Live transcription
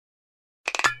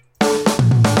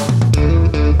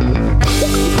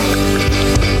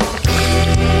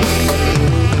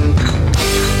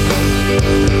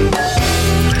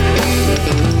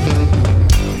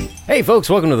Hey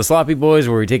folks, welcome to the Sloppy Boys,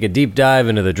 where we take a deep dive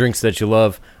into the drinks that you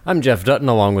love. I'm Jeff Dutton,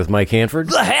 along with Mike Hanford.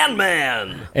 The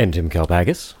Handman! And Tim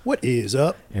Kalpakis. What is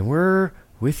up? And we're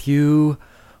with you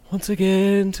once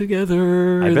again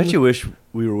together. I bet you wish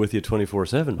we were with you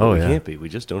 24/7, but Oh, we yeah. can't be. We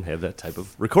just don't have that type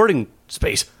of recording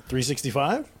space.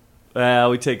 365?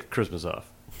 We take Christmas off.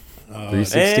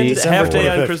 360. And December half day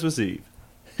on 25th. Christmas Eve.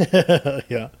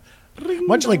 Yeah.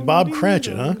 Much like Bob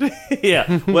Cratchit, huh?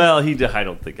 Yeah. Well, I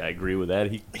don't think I agree with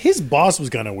that. His boss was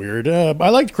kind of weird. I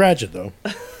liked Cratchit, though.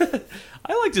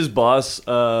 I liked his boss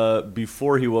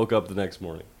before he woke up the next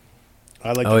morning.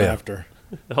 I liked Oh, him yeah. after.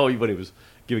 Oh, when he was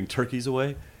giving turkeys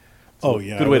away? Oh,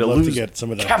 yeah. good I way would to love lose to get some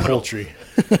of that capital. poultry.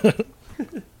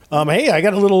 Hey, I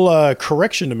got a little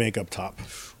correction to make up top.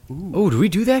 Oh, do we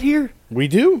do that here? We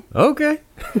do? Okay.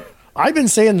 I've been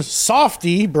saying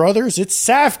Softy Brothers. It's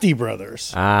Safety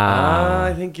Brothers.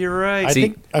 I think you're right. I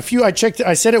think I checked.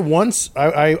 I said it once.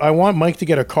 I want Mike to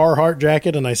get a Carhartt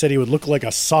jacket, and I said he would look like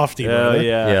a Softy Oh, brother.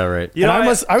 yeah. Yeah, right. You know, And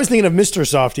I was thinking of Mr.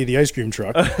 Softy, the ice cream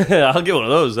truck. I'll get one of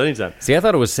those anytime. See, I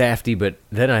thought it was Safty, but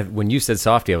then when you said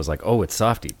Softy, I was like, oh, it's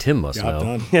Softy. Tim must Got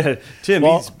know. done. Yeah, Tim,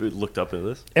 Well- he's looked up into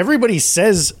this. Everybody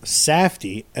says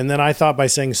Safty, and then I thought by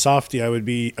saying Softy, I would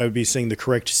be saying the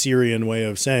correct Syrian way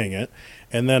of saying it.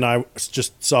 And then I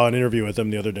just saw an interview with them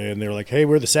the other day, and they were like, "Hey,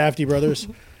 we're the Safety brothers,"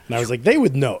 and I was like, "They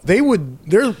would know.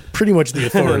 They're pretty much the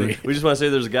authority." We just want to say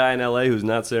there's a guy in L.A. who's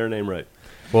not saying her name right.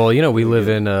 Well, you know, we live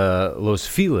in Los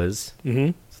Feliz.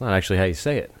 Mm-hmm. It's not actually how you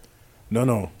say it.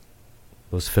 No,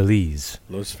 Los Feliz.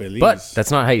 Los Feliz. But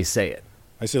that's not how you say it.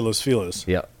 I say Los Feliz.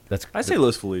 Yeah, that's. I say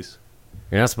Los Feliz.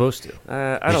 You're not supposed to.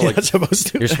 I don't You're like not supposed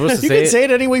to. You're supposed to You say can it. say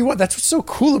it any way you want. That's what's so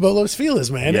cool about Los Feliz,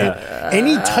 man. Yeah.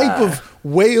 Any type of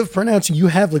way of pronouncing you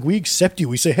have, like we accept you.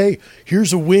 We say, "Hey,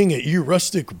 here's a wing at you,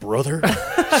 rustic brother.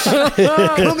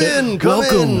 Come in,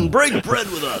 break bread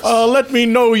with us. Let me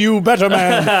know you better,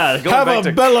 man. Going Have back a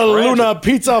to Bella Cratchit. Luna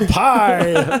pizza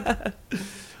pie."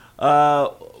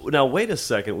 Now wait a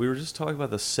second. We were just talking about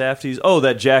the Safties. Oh,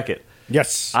 that jacket.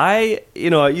 Yes. You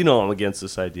know I'm against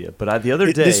this idea, but the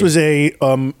other day This was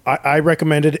I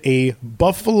recommended a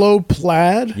buffalo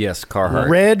plaid, Yes, Carhartt.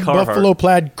 red Carhartt. buffalo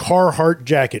plaid Carhartt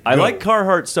jacket. I Go. like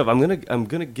Carhartt stuff. I'm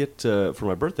gonna get for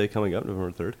my birthday coming up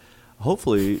November 3rd.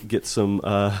 Hopefully, get some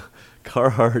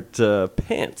Carhartt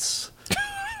pants.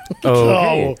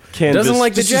 Okay. Canvas. Doesn't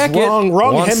like the This is jacket. wrong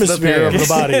wants the hemisphere of pants.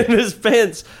 the body. Canvas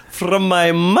pants from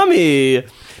my mummy.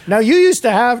 Now you used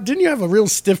to have, didn't you have a real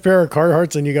stiff pair of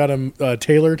Carhartts and you got them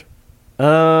tailored?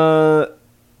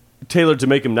 Tailored to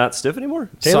make them not stiff anymore.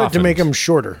 Tailored Softened. to make them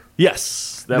shorter.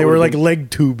 Yes, that They were would've like been- leg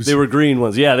tubes. They were green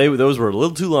ones. Yeah, those were a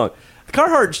little too long. The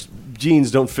Carhartt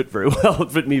jeans don't fit very well.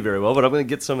 Fit me very well, but I'm going to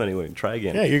get some anyway and try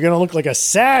again. Yeah, you're gonna look like a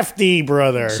Safety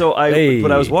brother. So Hey.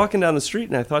 but I was walking down the street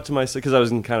and I thought to myself, because I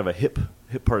was in kind of a hip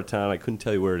part of town. I couldn't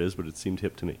tell you where it is, but it seemed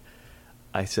hip to me.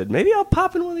 I said, maybe I'll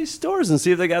pop in one of these stores and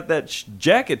see if they got that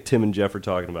jacket Tim and Jeff are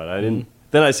talking about. I didn't.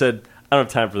 Then I said, I don't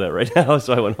have time for that right now,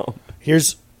 so I went home.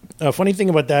 Here's a funny thing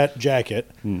about that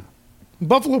jacket.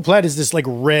 Buffalo plaid is this like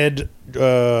red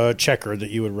checker that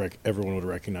you would everyone would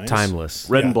recognize. Timeless.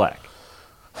 Red Yeah. and black.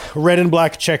 Red and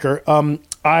black checker.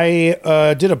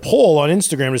 I did a poll on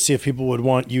Instagram to see if people would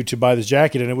want you to buy this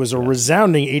jacket, and it was a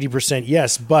resounding 80%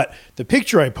 yes. But the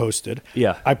picture I posted,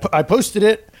 Yeah. I posted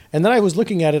it, and then I was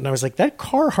looking at it, and I was like, that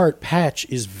Carhartt patch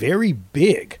is very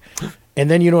big. And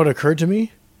then you know what occurred to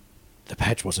me? The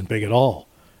patch wasn't big at all.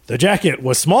 The jacket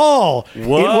was small. Whoa,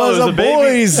 it was it was a a baby.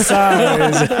 boy's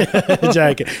size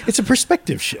jacket. It's a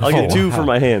perspective shift. I'll get two for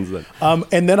my hands then.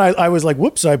 And then I was like,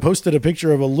 whoops, I posted a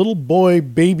picture of a little boy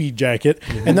baby jacket.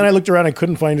 And then I looked around and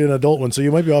couldn't find an adult one. So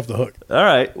you might be off the hook. All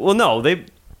right. Well, no,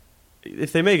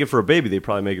 if they make it for a baby, they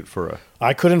probably make it for a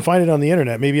I couldn't find it on the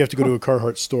internet. Maybe you have to go to a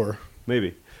Carhartt store.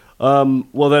 maybe.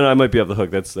 Well, then I might be off the hook.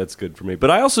 That's good for me.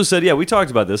 But I also said, yeah, we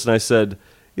talked about this, and I said,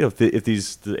 you know, if the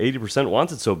 80%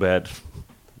 wants it so bad,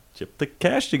 chip the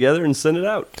cash together and send it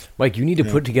out. Mike, you need to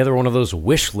put together one of those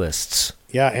wish lists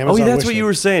Yeah, Oh, Amazon. yeah, that's wish what you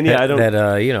list. were saying. Yeah, I don't. that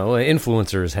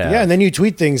influencers have. Yeah, and then you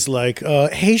tweet things like,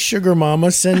 hey, sugar mama,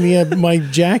 send me my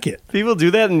jacket. People do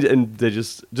that, and they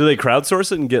just do they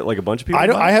crowdsource it and get like a bunch of people. I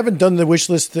to don't. buy it? I haven't done the wish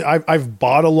list. I've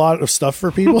bought a lot of stuff for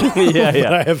people. Yeah, yeah.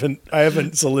 But I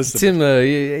haven't solicited.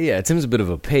 Tim, Tim's a bit of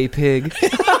a pay pig.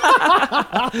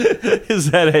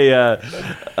 Is that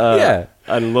Yeah.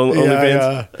 on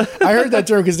OnlyFans? Yeah. I heard that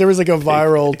term because there was like a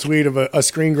viral tweet of a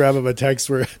screen grab of a text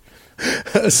where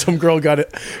some girl got a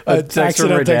text from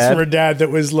accidental her text dad? from her dad that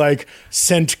was like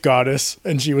 "sent goddess,"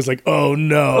 and she was like, "Oh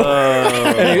no."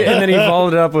 And then he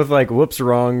followed it up with like, "Whoops,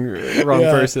 wrong Yeah,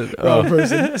 person." Wrong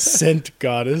person. Sent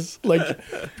goddess. Like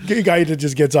a guy that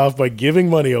just gets off by giving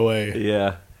money away.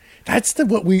 Yeah. That's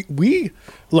what we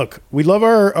look. We love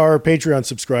our Patreon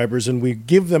subscribers, and we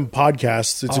give them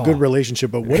podcasts. It's a good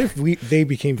relationship. But what if they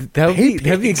became That'd be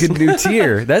a good new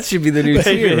tier. That should be the new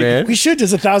tier, man. We should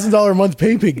just $1,000 a month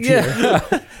pay pig tier.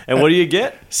 Yeah. And what do you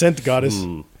get? Sent goddess.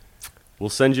 We'll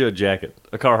send you a jacket,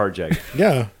 a Carhartt jacket.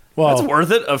 Yeah. Well, That's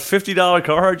worth it. A $50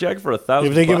 Carhartt jacket for $1,000.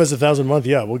 if they give us $1,000 a month,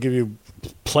 yeah, we'll give you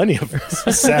plenty of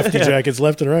Safety jackets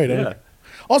left and right. Yeah.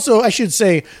 Also, I should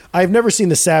say, I've never seen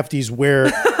the Safties wear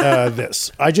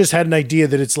this. I just had an idea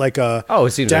that it's like a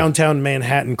it seems downtown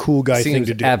Manhattan cool guy thing Seems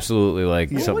to do. absolutely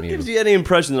like What something. gives you any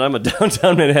impression that I'm a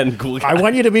downtown Manhattan cool guy? I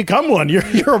want you to become one. You're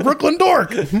a Brooklyn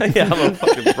dork. Yeah, I'm a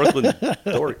fucking Brooklyn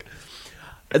dork.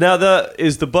 Now,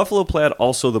 is the buffalo plaid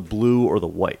also the blue or the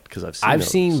white? Because I've I've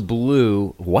seen blue,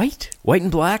 white and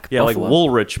black. Yeah, buffalo? like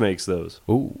Woolrich makes those.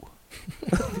 Ooh.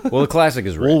 Well, the classic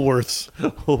is red. Woolworths.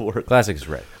 Woolworth. Classic is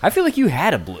red. I feel like you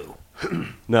had a blue.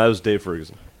 No, that was Dave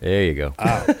Ferguson. There you go.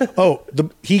 Oh,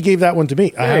 he gave that one to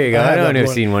me. There you go. I know I've never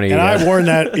seen one of you And guys. I've worn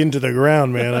that into the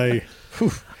ground, man.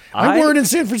 I wore it in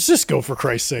San Francisco, for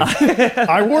Christ's sake.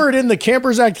 I wore it in the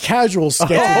Campers Act casual sketch.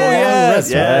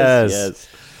 yes.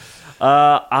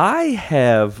 I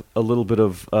have a little bit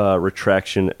of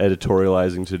retraction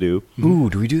editorializing to do. Ooh,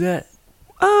 do we do that?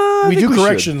 We do should.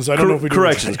 corrections. I don't know if we do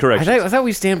corrections. I thought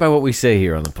we stand by what we say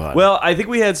here on the pod. Well, I think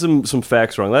we had some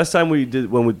facts wrong. Last episode we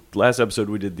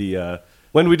did the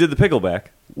when we did the pickleback,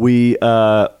 we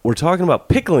were talking about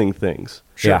pickling things.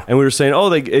 Sure. Yeah. And we were saying,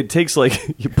 it takes like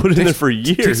you put it in there for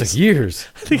years. It takes like years.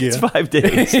 I think it's 5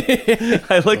 days.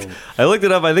 I looked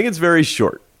it up. I think it's very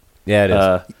short. Yeah, it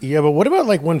is. Yeah, but what about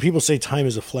like when people say time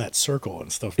is a flat circle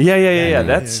and stuff? Yeah.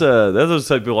 That's those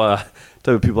type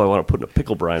of people I want to put in a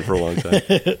pickle brine for a long time.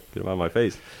 Get them out of my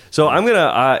face. So I'm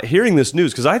gonna hearing this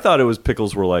news because I thought it was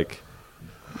pickles were like,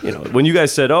 when you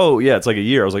guys said, oh yeah, it's like a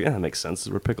year. I was like, that makes sense.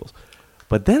 We're pickles.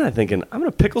 But then I'm thinking I'm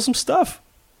gonna pickle some stuff.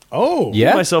 Oh,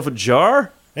 Yeah? Get myself a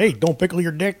jar. Hey, don't pickle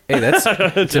your dick. Hey, that's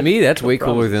to me that's way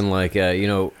cooler than like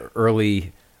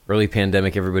early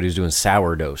pandemic. Everybody was doing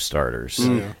sourdough starters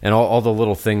and all the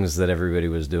little things that everybody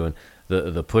was doing.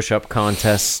 The push up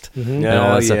contest and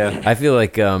all that stuff. I feel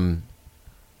like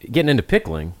getting into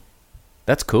pickling,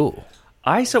 that's cool.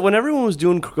 When everyone was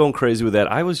going crazy with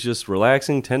that, I was just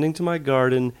relaxing, tending to my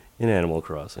garden in Animal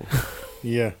Crossing.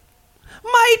 Yeah.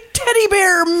 My teddy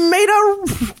bear made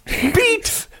a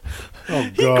beat. Oh,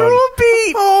 He grew a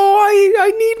beat. Oh,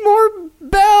 I need more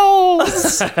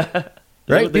bells.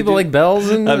 Right? what they People do? like bells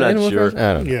and I'm not Animal sure. Crossing?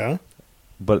 I don't know. Yeah.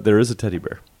 But there is a teddy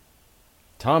bear.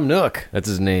 Tom Nook, that's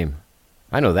his name.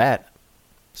 I know that.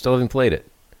 Still haven't played it.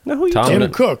 Now, who you Tom Tim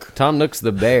Nook. Cook. Tom Nook's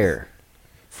the bear.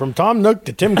 From Tom Nook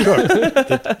to Tim Cook.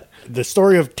 the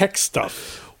story of tech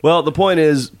stuff. Well, the point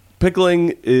is,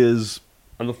 pickling is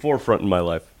on the forefront in my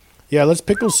life. Yeah, let's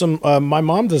pickle some. My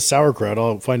mom does sauerkraut.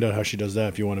 I'll find out how she does that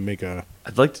if you want to make a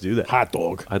I'd like to do that. hot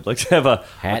dog. I'd like to have a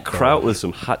Hat kraut dog. with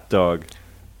some hot dog.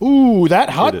 Ooh, that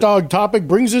hot it. dog topic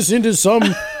brings us into some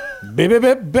bip, bip,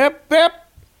 bip, bip, bip,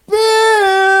 bip.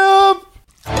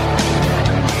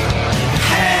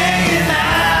 Hanging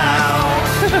out,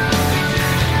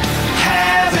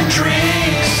 having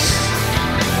drinks,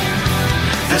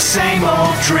 the same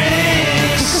old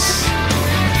drinks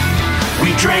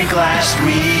we drank last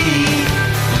week.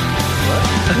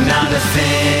 Not a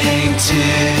thing to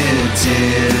do,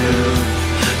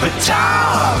 but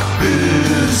talk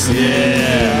booze.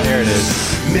 Yeah, there it is.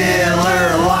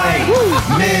 Miller Lite,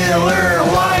 Miller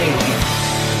Lite.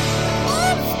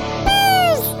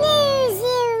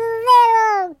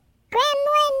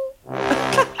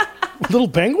 Little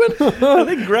penguin? I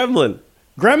think gremlin.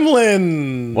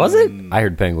 Gremlin. Was it? I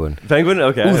heard penguin. Penguin?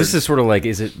 Okay. Ooh, this is sort of like,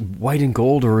 is it white and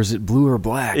gold or is it blue or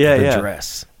black? Yeah, the yeah.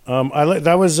 dress. I like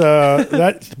that was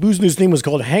that Booze News theme was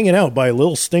called "Hanging Out" by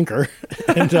Lil Stinker,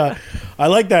 and I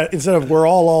like that instead of "We're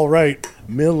all right."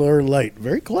 Miller Lite,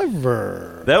 very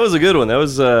clever. That was a good one. That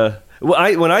was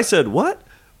when I said what?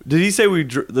 Did he say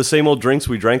the same old drinks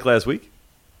we drank last week?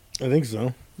 I think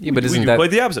so. Yeah, but We isn't do that?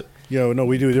 quite the opposite. Yo, no,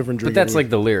 we do a different drink. But that's every like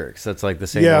the lyrics. That's like the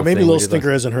same. yeah, old maybe thing we Lil did Stinker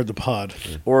last- hasn't heard the pod.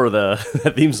 Or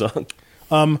that theme song.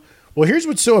 Well, here's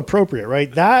what's so appropriate, right?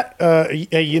 That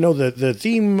the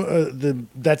theme,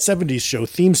 that '70s show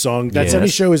theme song. That Yes.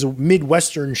 '70s show is a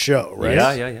Midwestern show, right?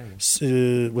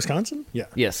 Yeah. Wisconsin, yeah.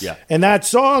 Yes. Yeah. And that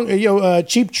song,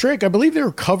 Cheap Trick, I believe they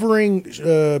were covering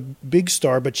Big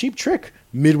Star, but Cheap Trick,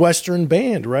 Midwestern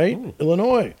band, right?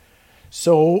 Illinois.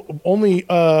 So only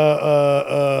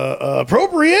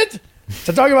appropriate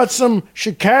to talk about some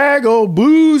Chicago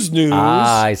booze news.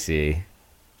 Ah, I see.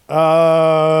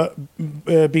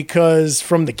 Because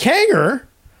from the Kanger,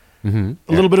 Mm-hmm.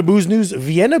 a little bit of booze news,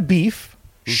 Vienna beef,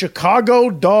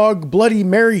 Chicago dog Bloody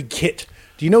Mary kit.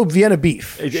 Do you know Vienna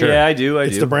beef? Sure. Yeah, I do.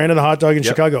 It's the brand of the hot dog in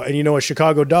Chicago. And you know a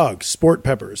Chicago dog, sport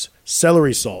peppers,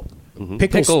 celery salt,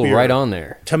 pickle spear, right on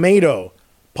there. tomato,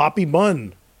 poppy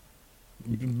bun,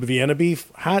 Vienna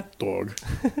beef hot dog.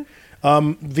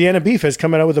 Vienna beef has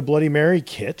come out with a Bloody Mary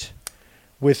kit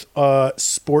with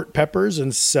sport peppers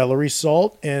and celery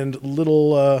salt and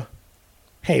little,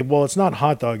 it's not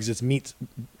hot dogs, it's meat.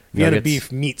 Vienna Nuggets.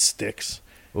 beef meat sticks.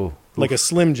 Ooh. Like a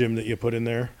Slim Jim that you put in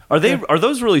there. Are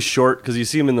those really short? Because you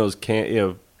see them in those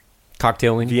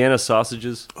Cocktail wing. Vienna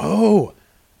sausages. Oh,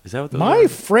 Is that what those my are?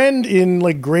 friend in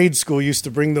like grade school used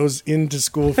to bring those into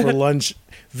school for lunch.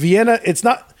 Vienna,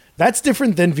 that's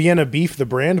different than Vienna beef, the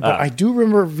brand, but I do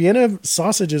remember Vienna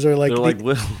sausages are like They're like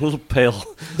little pale.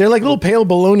 they're like little pale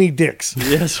bologna dicks.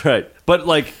 Yes, right. But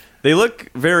like they look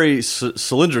very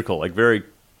cylindrical, like very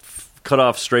cut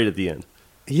off straight at the end.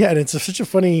 Yeah, and it's such a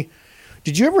funny.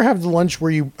 Did you ever have the lunch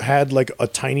where you had like a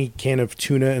tiny can of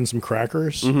tuna and some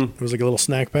crackers? It was like a little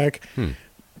snack pack.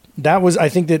 That was, I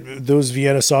think that those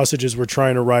Vienna sausages were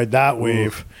trying to ride that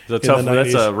wave. That's in the a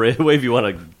 90s. wave you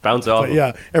want to bounce off. But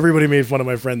yeah, everybody made fun of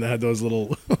my friend that had those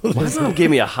little. My mom gave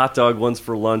me a hot dog once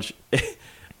for lunch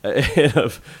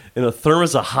in a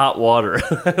thermos of hot water.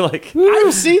 Like,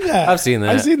 I've seen that. I've seen that.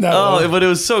 I've seen that. oh, one. but it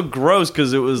was so gross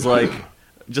because it was like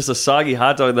just a soggy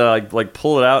hot dog that I like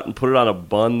pull it out and put it on a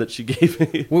bun that she gave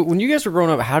me. When you guys were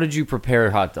growing up, how did you prepare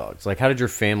hot dogs? Like, how did your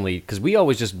family? Because we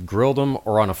always just grilled them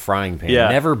or on a frying pan. Yeah.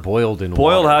 Never boiled in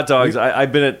Boiled water. hot dogs.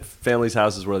 I've been at families'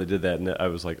 houses where they did that, and I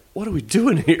was like, "What are we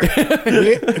doing here?"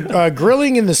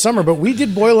 Grilling in the summer, but we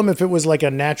did boil them if it was like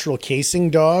a natural casing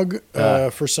dog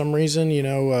for some reason,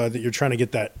 that you're trying to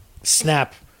get that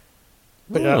snap.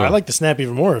 But I like the snap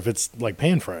even more if it's like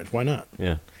pan fried. Why not?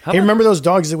 Yeah. Hey, remember those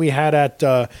dogs that we had at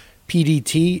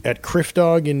PDT at Criff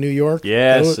Dog in New York?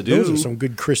 Yes, I do. Those are some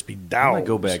good crispy I dogs. might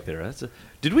go back there.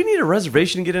 Did we need a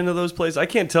reservation to get into those places? I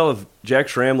can't tell if Jack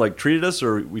Schramm like treated us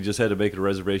or we just had to make it a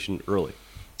reservation early.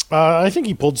 I think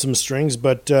he pulled some strings,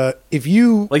 but if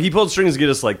you Like he pulled strings to get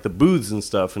us like the booths and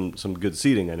stuff and some good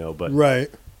seating. I know, but right,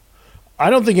 I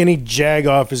don't think any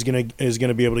jagoff is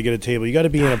gonna be able to get a table. You got to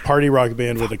be in a party rock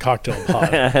band with a cocktail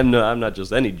pod. I'm not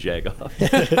just any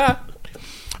jagoff.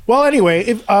 Well, anyway,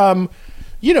 if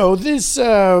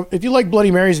if you like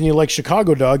Bloody Marys and you like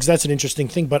Chicago dogs, that's an interesting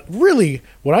thing. But really,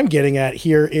 what I'm getting at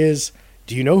here is,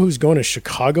 do you know who's going to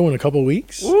Chicago in a couple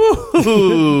weeks?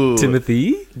 Ooh.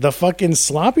 Timothy? The fucking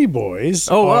Sloppy Boys.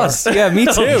 Oh, are- us. Yeah, me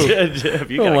too. Jeff,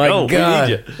 you Oh gotta my go. God.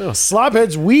 We need you.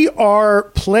 Slopheads, we are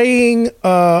playing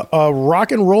a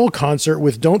rock and roll concert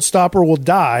with Don't Stop or We'll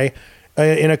Die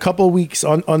in a couple of weeks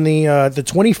on the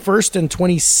 21st and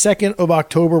 22nd of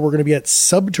October. We're going to be at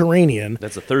Subterranean.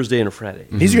 That's a Thursday and a Friday.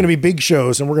 These are going to be big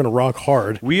shows, and we're going to rock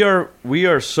hard. We are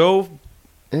so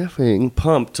effing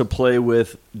pumped to play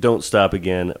with Don't Stop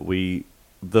Again.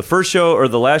 The first show or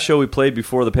the last show we played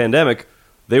before the pandemic,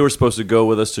 they were supposed to go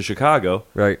with us to Chicago,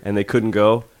 Right. And they couldn't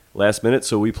go last minute,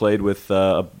 so we played with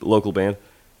a local band,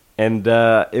 and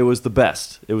it was the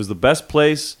best. It was the best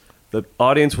place. The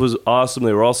audience was awesome.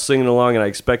 They were all singing along, and I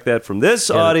expect that from this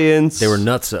audience. They were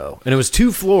nutso. And it was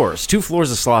two floors of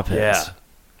Slopheads. Yeah,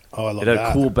 Oh, I love it had that.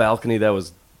 a cool balcony. That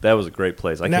was a great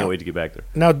place. I Now- can't wait to get back there.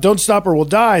 Now, Don't Stop or We'll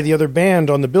Die, the other band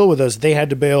on the bill with us, they had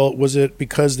to bail. Was it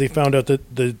because they found out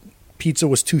that the pizza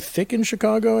was too thick in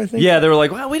Chicago, I think? Yeah, they were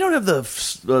like, "Well, we don't have the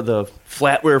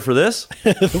flatware for this."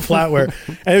 The flatware.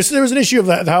 And there was an issue of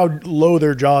that, how low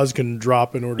their jaws can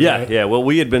drop in order to... Yeah. Well,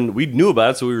 we knew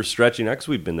about it, so we were stretching out because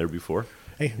we'd been there before.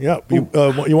 Hey, yeah. You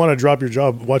want to drop your jaw,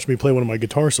 watch me play one of my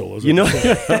guitar solos. You know,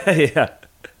 yeah.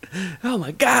 Oh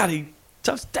my God, he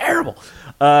sounds terrible.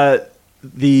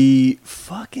 The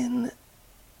fucking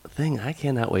thing I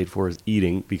cannot wait for is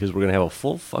eating because we're gonna have a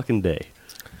full fucking day,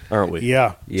 aren't we?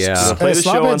 Yeah. Yeah. Play the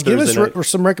show on Slopheads, give us Thursday night.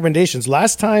 some recommendations.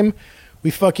 Last time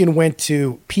we fucking went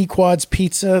to Pequod's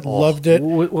Pizza, loved it.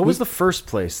 What was the first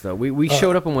place, though? We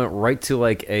showed up and went right to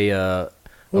like a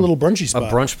little brunchy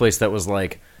spot. brunch place that was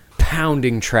like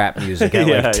pounding trap music at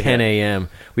Yeah, like 10 yeah. a.m.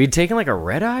 We had taken like a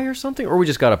red eye or something, or we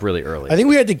just got up really early. I think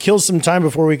we had to kill some time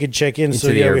before we could check in. So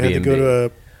Into the yeah, we had to go Airbnb. to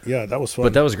a... Yeah, that was fun.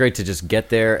 But that was great to just get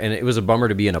there, and it was a bummer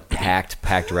to be in a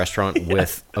packed restaurant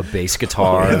with a bass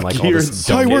guitar and like all this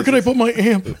Hi, dumb where can I put my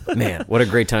amp? Man, what a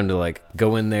great time to like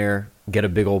go in there, get a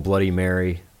big old Bloody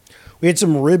Mary. We had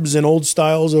some ribs and old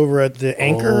styles over at the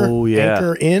Anchor. Oh, yeah.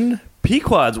 Anchor Inn.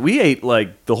 Pequods, we ate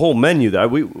like the whole menu.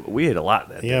 That we ate a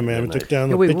lot. Yeah, man. We took down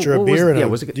Yeah, a wait, pitcher of what was- beer and yeah, a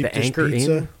was it deep the dish Anchor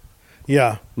pizza. Inn?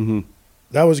 Yeah. Mm-hmm.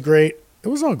 That was great. It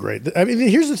was all great. I mean,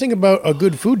 here's the thing about a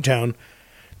good food town.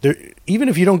 There, even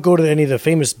if you don't go to any of the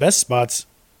famous best spots,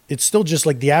 it's still just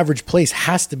like the average place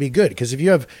has to be good. Because if you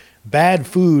have bad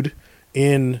food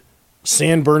in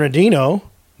San Bernardino,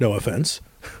 no offense,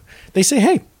 they say,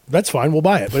 hey, that's fine, we'll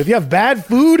buy it. But if you have bad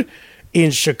food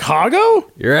in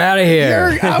Chicago, You're out of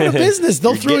here. you're out of business.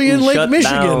 They'll throw you in Getting Lake shut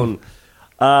Michigan. down.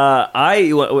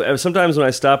 I sometimes when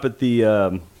I stop at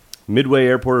the Midway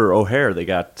Airport or O'Hare, they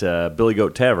got Billy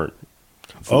Goat Tavern,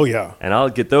 Oh, yeah. and I'll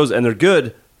get those, and they're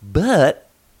good. But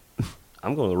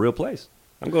I'm going to the real place.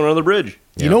 I'm going under the bridge.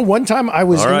 You know, one time I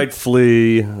was All right,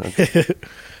 Flea.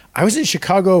 I was in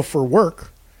Chicago for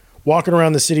work, walking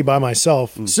around the city by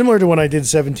myself, similar to when I did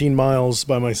 17 miles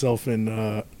by myself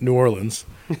in New Orleans,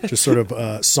 just sort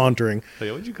of sauntering.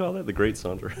 What would you call that? The Great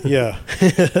Saunter. Yeah,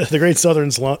 the Great Southern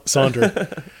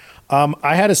Saunter.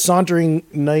 I had a sauntering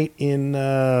night in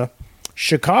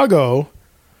Chicago.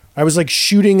 I was like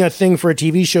shooting a thing for a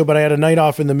TV show, but I had a night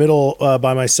off in the middle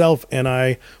by myself, and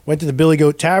I went to the Billy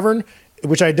Goat Tavern,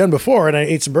 which I had done before, and I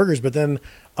ate some burgers, but then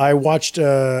I watched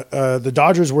the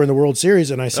Dodgers were in the World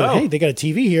Series, and I said, hey, they got a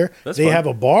TV here. That's they fun. have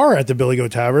a bar at the Billy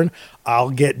Goat Tavern. I'll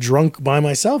get drunk by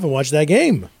myself and watch that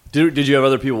game. Did you have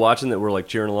other people watching that were like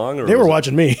cheering along? Or They were was it-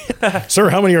 watching me. Sir,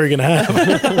 how many are you going to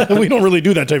have? We don't really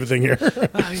do that type of thing here.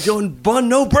 I'm going bun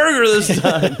no burger this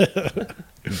time.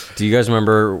 Do you guys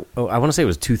remember? Oh, I want to say it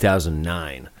was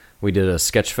 2009. We did a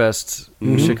sketch fest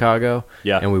in Chicago.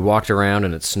 Yeah. And we walked around,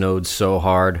 and it snowed so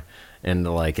hard,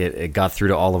 and like it got through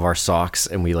to all of our socks,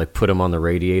 and we like put them on the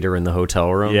radiator in the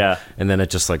hotel room. Yeah. And then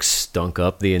it just like stunk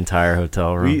up the entire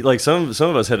hotel room. We like some of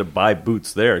us had to buy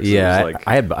boots there. 'cause it yeah, was like,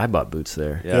 I bought boots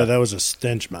there. Yeah. Yeah, that was a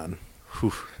stench, man.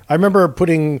 I remember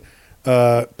putting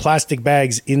plastic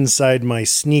bags inside my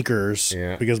sneakers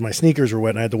because my sneakers were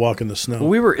wet and I had to walk in the snow. Well,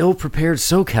 we were ill prepared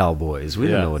SoCal boys. We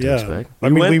didn't know what to yeah, expect. I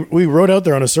mean, we rode out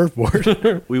there on a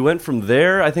surfboard. we went from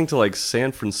there, I think, to like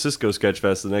San Francisco Sketch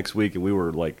Fest the next week, and we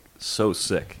were like so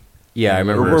sick. Yeah, I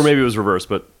remember. Or maybe it was reversed,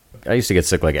 but I used to get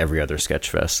sick like every other sketch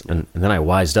fest, and then I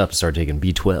wised up and started taking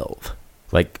B12,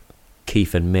 like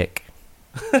Keith and Mick.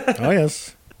 Oh,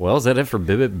 yes. Well, is that it for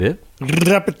Bibbit Bip? a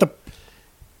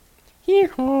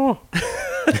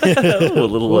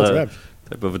little Well, it's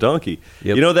type of a donkey.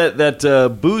 Yep. You know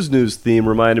that Booze News theme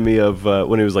reminded me of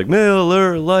when he was like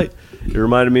Miller Lite. It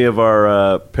reminded me of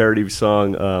our parody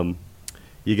song.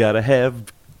 You gotta have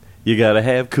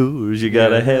Coors, you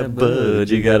gotta have Bud,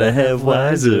 you gotta have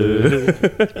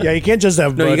Wiser. Yeah, you can't just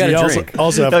have No, you Bud. gotta also, drink.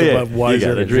 also have Oh, to yeah. have Wiser.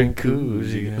 You gotta drink Coors,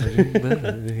 you gotta drink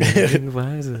Bud, you gotta drink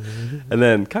Wiser. And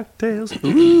then cocktails.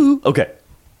 Ooh. Okay.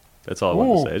 That's all I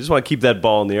wanted to say. I just want to keep that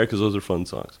ball in the air because those are fun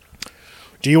songs.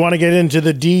 Do you want to get into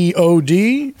the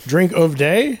DOD, drink of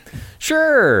day?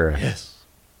 Sure. Yes.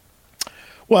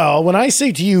 Well, when I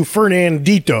say to you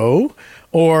Fernandito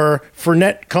or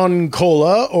Fernet con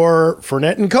Cola or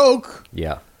Fernet and Coke,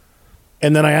 Yeah.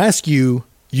 and then I ask you,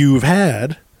 you've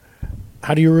had,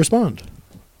 how do you respond?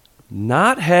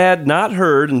 Not had, not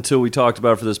heard until we talked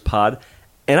about it for this pod.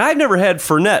 And I've never had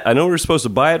Fernet. I know we were supposed to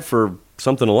buy it for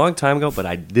something a long time ago, but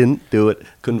I didn't do it.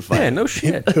 Couldn't find Yeah, it. no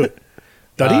shit.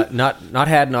 Duddy? Not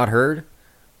had, not heard.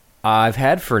 I've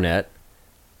had Fernet.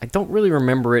 I don't really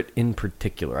remember it in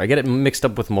particular. I get it mixed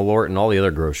up with Malort and all the other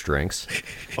gross drinks.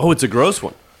 Oh, it's a gross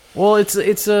one. Well, it's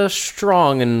a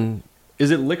strong and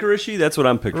Is it licoricey? That's what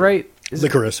I'm picturing. right. Is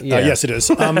it- Licorice. Yeah. Yes, it is.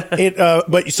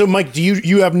 But so, Mike, do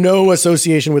you have no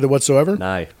association with it whatsoever?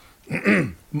 Nah.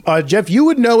 Jeff, you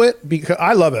would know it because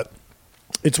I love it.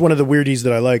 It's one of the weirdies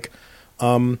that I like.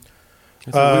 I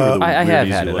have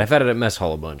had it. I've had it at mess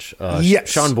hall a bunch. Yes.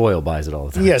 Sean Boyle buys it all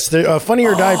the time. Yes, the Funny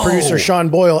or Die producer Sean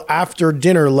Boyle after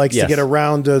dinner likes to Yes. get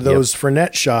around those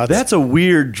Fernet shots. That's a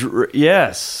weird.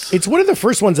 Yes. It's one of the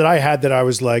first ones that I had that I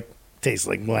was like, tastes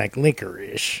like black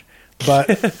licorice. But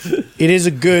it is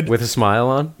a good. With a smile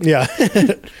on. Yeah.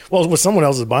 Well, when someone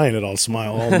else is buying it, I'll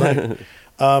smile all night.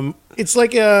 It's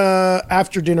like a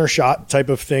after dinner shot type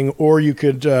of thing, or you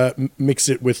could mix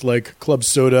it with like club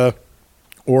soda,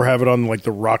 or have it on like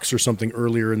the rocks or something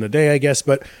earlier in the day, I guess.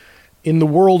 But in the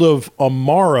world of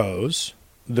Amaros,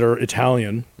 that are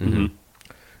Italian,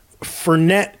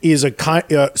 Fernet is a kind.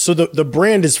 So the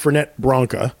brand is Fernet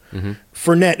Branca.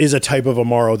 Fernet is a type of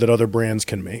Amaro that other brands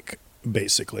can make,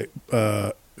 basically.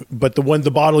 But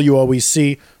the bottle you always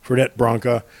see, Fernet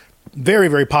Branca, very,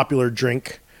 very popular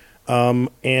drink.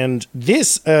 And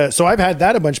this, so I've had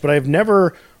that a bunch, but I've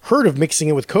never heard of mixing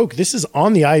it with Coke. This is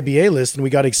on the IBA list, and we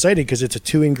got excited because it's a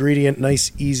 2-ingredient,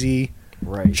 nice, easy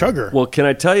chugger. Well, can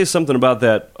I tell you something about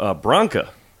that Branca?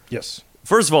 Yes.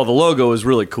 First of all, the logo is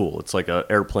really cool. It's like an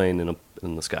airplane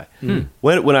in the sky.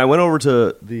 When I went over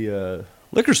to the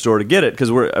liquor store to get it,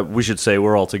 because we should say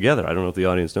we're all together. I don't know if the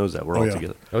audience knows that. We're all yeah.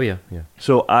 together. Oh yeah, yeah.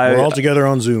 So We're all together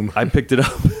on Zoom. I picked it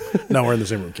up. No, we're in the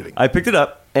same room. Kidding. I picked it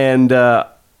up, and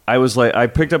I was like, I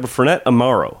picked up a Fernet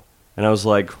Amaro. And I was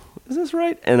like, is this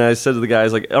right? And I said to the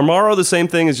guys, like, Amaro the same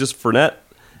thing as just Fernet?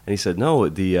 And he said, no,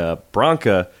 the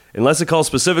Branca, unless it calls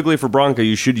specifically for Branca,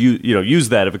 you should use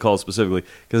that if it calls specifically,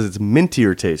 because it's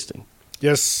mintier tasting.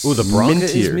 Yes. Ooh, the Branca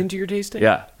is Mintier. mintier tasting?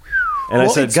 Yeah. And I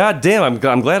said, God damn,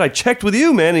 I'm glad I checked with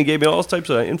you, man. And he gave me all types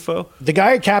of info. The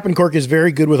guy at Cap and Cork is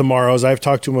very good with Amaros. I've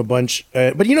talked to him a bunch.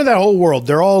 But you know that whole world,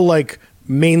 they're all like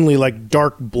mainly like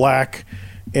dark black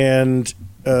and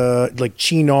like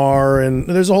Chinar, and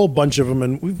there's a whole bunch of them.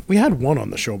 And we had one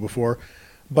on the show before.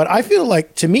 But I feel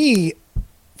like, to me,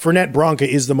 Fernet Branca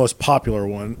is the most popular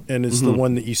one, and it's the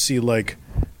one that you see like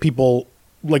people,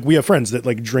 like we have friends that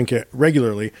like drink it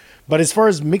regularly. But as far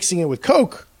as mixing it with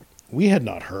Coke, we had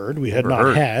not heard. We had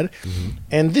not had.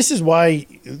 And this is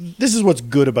what's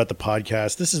good about the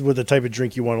podcast. This is what the type of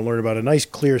drink you want to learn about. A nice,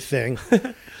 clear thing.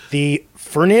 The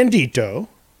Fernandito,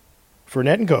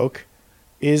 Fernet and Coke,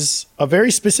 is a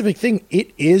very specific thing.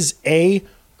 It is a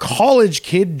college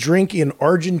kid drink in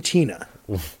Argentina.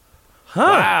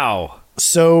 Wow.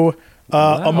 So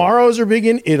Amaros are big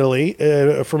in Italy.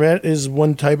 Fernet is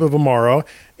one type of Amaro.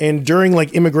 And during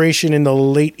like immigration in the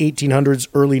late 1800s,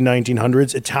 early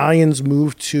 1900s, Italians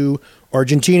moved to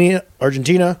Argentina,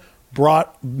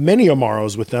 brought many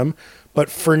Amaros with them. But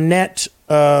Fernet,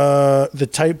 the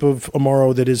type of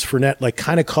Amaro that is Fernet, like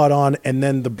kind of caught on. And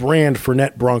then the brand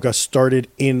Fernet Branca started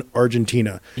in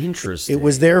Argentina. Interesting. It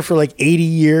was there for like 80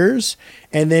 years.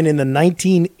 And then in the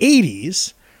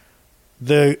 1980s,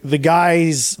 the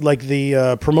guys, like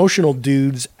the promotional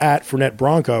dudes at Fernet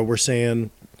Branca, were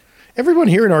saying, everyone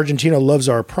here in Argentina loves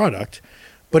our product,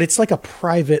 but it's like a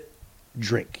private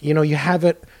drink. You know, you have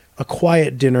it, a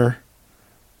quiet dinner,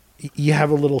 you have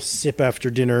a little sip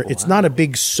after dinner. It's not a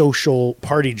big social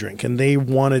party drink, and they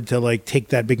wanted to like take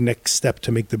that big next step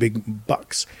to make the big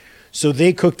bucks. So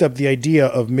they cooked up the idea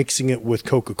of mixing it with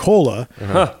Coca-Cola.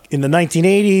 In the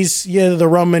 1980s, the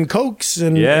rum and Cokes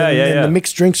and the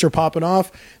mixed drinks are popping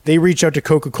off. They reach out to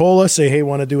Coca-Cola, say, hey,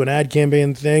 want to do an ad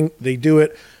campaign thing? They do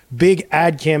it. Big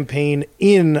ad campaign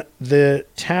in the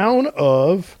town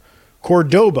of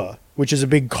Cordoba, which is a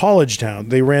big college town.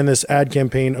 They ran this ad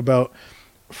campaign about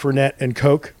Fernet and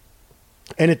Coke,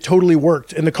 and it totally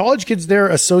worked. And the college kids there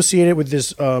associated with this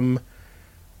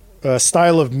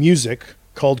style of music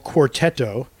called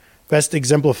quartetto, best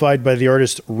exemplified by the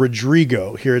artist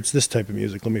Rodrigo. Here, it's this type of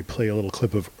music. Let me play a little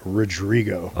clip of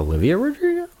Rodrigo. Olivia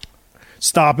Rodrigo?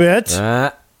 Stop it.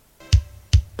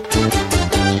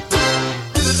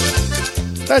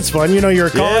 That's fun. You know, you're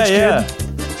a college kid.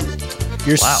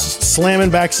 You're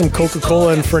slamming back some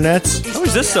Coca-Cola and Fernets. I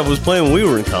wish this stuff was playing when we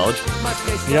were in college.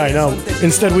 Yeah, I know.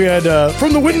 Instead, we had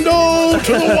From the Window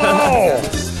to the Wall.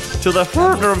 To the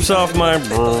further of my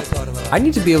bro. I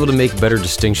need to be able to make better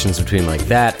distinctions between like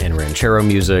that and ranchero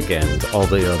music and all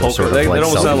the other Polka. sort of They like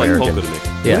almost South sound like American. polka to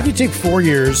me. Yeah. What if you take 4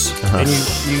 years and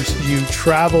you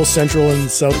travel Central and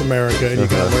South America and you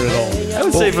can learn it all? I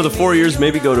would say for the 4 years,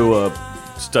 maybe go to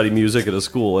study music at a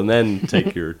school and then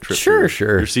take your trip Sure.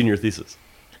 your senior thesis.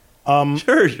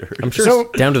 Sure. I'm sure So-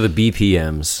 it's down to the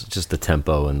BPMs, just the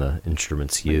tempo and the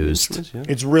instruments used.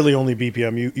 It's really only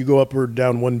BPM. You go up or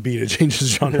down one beat, it changes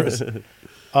genres.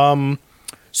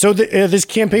 So this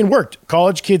campaign worked.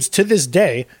 College kids to this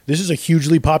day, this is a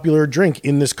hugely popular drink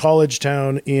in this college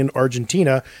town in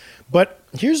Argentina. But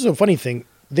here's the funny thing.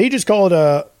 They just call it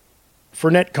a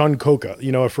Fernet con Coca, a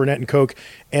Fernet and Coke.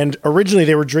 And originally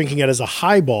they were drinking it as a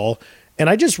highball. And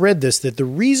I just read this, that the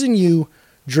reason you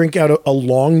drink out a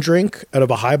long drink out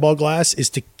of a highball glass is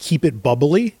to keep it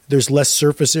bubbly. There's less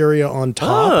surface area on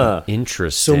top.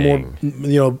 Interesting.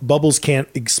 So more, bubbles can't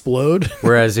explode.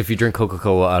 Whereas if you drink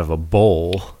Coca-Cola out of a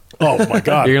bowl, Oh my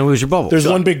God. you're going to lose your bubble. There's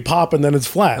one big pop and then it's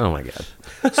flat. Oh my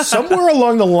God. Somewhere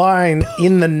along the line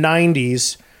in the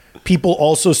 90s, people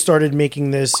also started making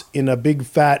this in a big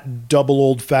fat double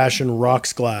old fashioned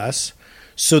rocks glass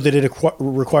so that it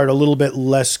required a little bit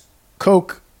less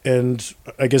Coke. And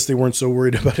I guess they weren't so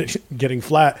worried about it getting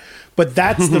flat. But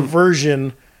that's the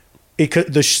version,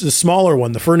 the smaller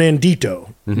one, the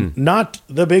Fernandito. Not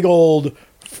the big old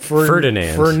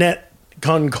Ferdinand. Fernet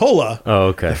con Cola. Oh,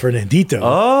 okay. The Fernandito.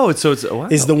 Oh, it's wow.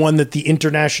 Is the one that the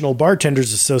International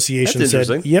Bartenders Association That's said,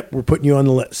 interesting. yep, we're putting you on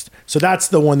the list. So that's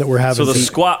the one that we're having. So the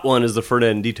squat one is the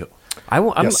Fernandito.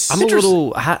 I'm Yes. a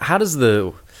little. How does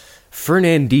the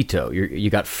Fernandito?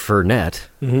 You got Fernet,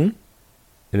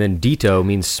 and then Dito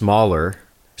means smaller.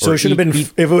 So Or it should have been,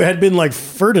 if it had been like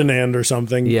Ferdinand or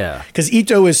something. Yeah. Because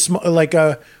Ito is like,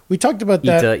 we talked about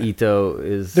that. Ito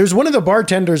is. There's one of the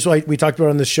bartenders like we talked about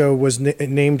on the show was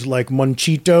named like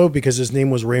Monchito because his name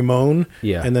was Ramon.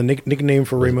 Yeah. And the nickname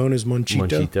for Ramon is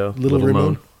Monchito. Monchito. Little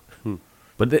Ramon.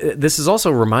 But this is also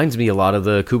reminds me a lot of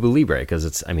the Cuba Libre because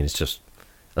it's just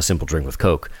a simple drink with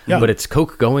Coke. Yeah. But it's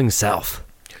Coke going south.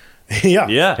 Yeah.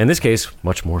 Yeah. In this case,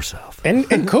 much more south.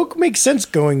 And Coke makes sense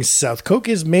going south. Coke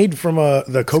is made from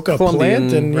the coca Colombian,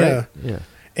 plant, and right? Yeah.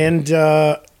 And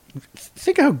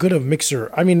think how good a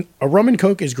mixer. I mean, a rum and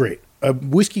Coke is great. A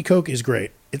whiskey Coke is great.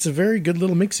 It's a very good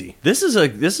little mixy. This is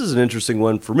an interesting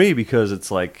one for me because it's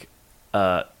like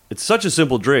it's such a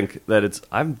simple drink that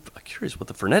I'm curious what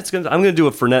the Fernet's going to. I'm going to do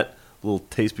a Fernet little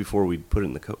taste before we put it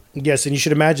in the Coke. Yes, and you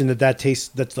should imagine that tastes.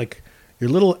 That's like your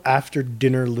little after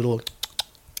dinner little.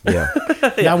 Yeah.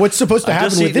 Now, what's supposed to I'm happen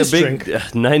just with this eating a big drink?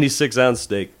 96-ounce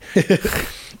steak.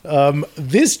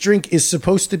 This drink is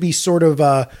supposed to be sort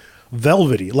of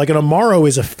velvety. Like an Amaro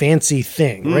is a fancy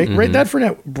thing, right? Right. That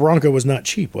Fernet Branca was not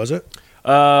cheap, was it?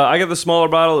 I got the smaller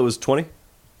bottle. It was 20.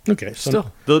 Okay,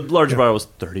 Still. The larger bottle was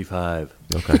 35.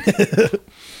 Okay.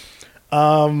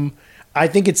 I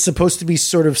think it's supposed to be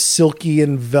sort of silky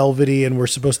and velvety, and we're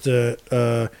supposed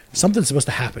to something's supposed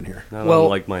to happen here. Not Well,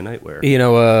 unlike my nightwear. You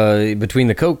know, between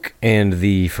the Coke and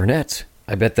the Fernet,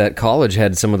 I bet that college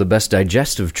had some of the best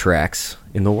digestive tracts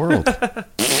in the world.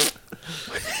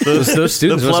 those students the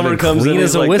must have plumber been comes clean in and as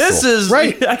he's a like, whistle. "This is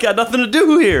Right. I got nothing to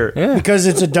do here." Yeah. Because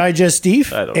it's a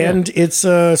digestif, I don't know. and it's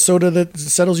a soda that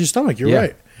settles your stomach. You're Yeah.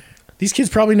 right. These kids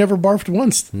probably never barfed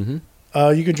once. Mm-hmm.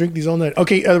 You can drink these all night.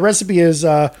 Okay, the recipe is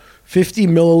 50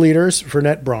 milliliters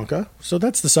Fernet Branca. So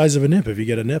that's the size of a nip if you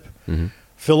get a nip. Mm-hmm.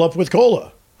 Fill up with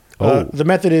cola. Oh. The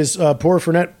method is pour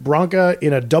Fernet Branca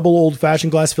in a double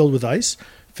old-fashioned glass filled with ice.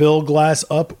 Fill glass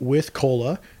up with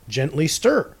cola. Gently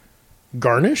stir.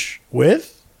 Garnish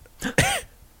with...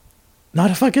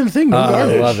 Not a fucking thing. No I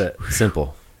garnish. love it.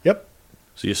 Simple. Yep.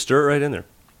 So you stir it right in there.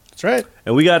 That's right.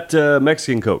 And we got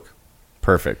Mexican Coke.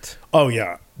 Perfect. Oh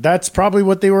yeah, that's probably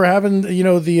what they were having. You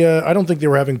know, I don't think they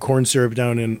were having corn syrup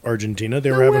down in Argentina. They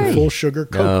were having way. full sugar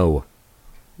Coke. No.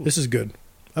 This is good.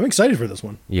 I'm excited for this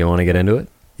one. You want to get into it?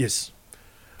 Yes.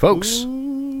 Folks,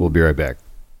 we'll be right back.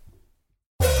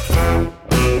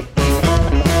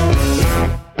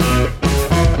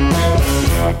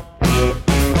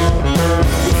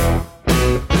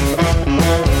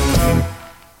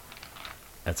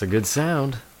 That's a good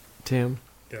sound, Tim.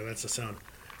 Yeah, that's the sound.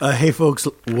 Hey folks,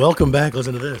 welcome back.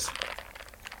 Listen to this.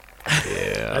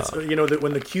 Yeah. That's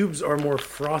when the cubes are more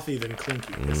frothy than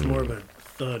clinky. It's more of a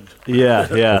thud. Yeah,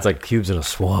 yeah. It's like cubes in a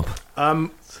swamp.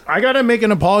 I gotta make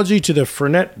an apology to the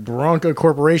Fernet Branca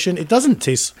Corporation. It doesn't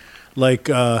taste like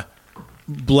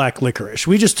black licorice.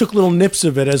 We just took little nips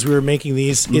of it as we were making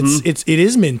these. It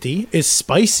is minty. It's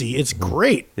spicy. It's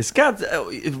great. It's got.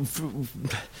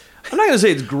 I'm not gonna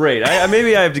say it's great.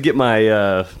 Maybe I have to get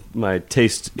my my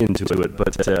taste into it,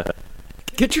 but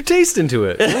Get your taste into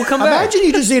it. We'll come back. Imagine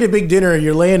you just ate a big dinner and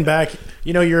you're laying back.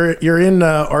 You know, you're in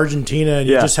Argentina and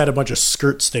you Yeah. just had a bunch of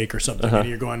skirt steak or something, and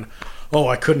you're going, "Oh,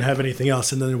 I couldn't have anything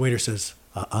else." And then the waiter says,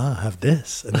 have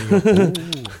this," and then you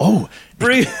go, "Oh,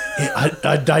 bring.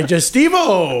 a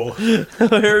digestivo."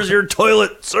 Here's your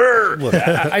toilet, sir. Look,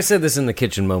 I said this in the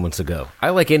kitchen moments ago. I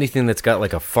like anything that's got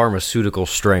like a pharmaceutical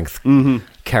strength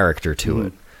character to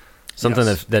it. Something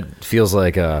Yes. that feels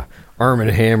like a Arm &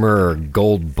 Hammer or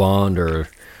Gold Bond or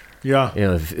Yeah.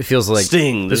 it feels like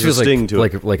Sting. This There's feels a sting to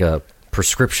like it. like a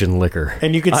prescription liquor.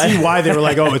 And you can see why they were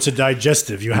like, "Oh, it's a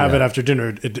digestive. You have it after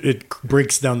dinner. It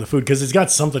breaks down the food because it's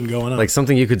got something going on." Like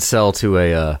something you could sell to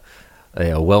a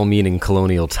well-meaning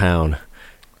colonial town,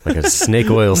 like a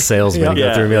snake oil salesman. Yeah.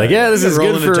 Go through and be like, "Yeah, this is Roll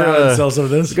good into for town and sell some of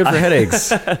this. good for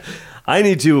headaches." I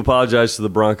need to apologize to the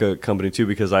Branca company too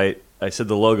because I said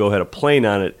the logo had a plane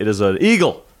on it. It is an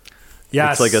eagle.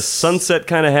 Yes. It's like a sunset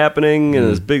kind of happening, and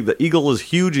it's big. The eagle is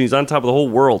huge, and he's on top of the whole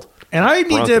world. And I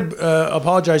need Branca. to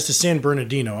apologize to San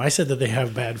Bernardino. I said that they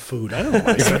have bad food. I don't know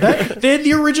why I said that. They had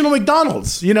the original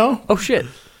McDonald's, you know? Oh shit!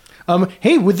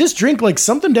 Hey, with this drink, like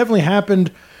something definitely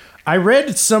happened. I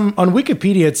read some on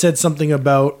Wikipedia. It said something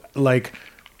about like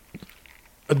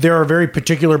there are very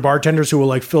particular bartenders who will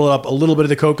like fill up a little bit of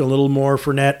the Coke, a little more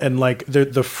Fernet, and like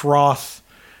the froth.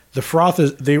 The froth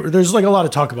is there's like a lot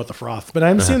of talk about the froth, but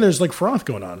I'm seeing there's like froth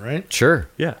going on, right? Sure.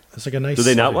 Yeah. It's like a nice. Do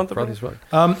they not want the Frothy's froth?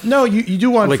 froth. No, you do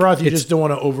want Like, froth. You it's- just don't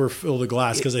want to overfill the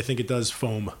glass because I think it does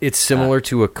foam. It's similar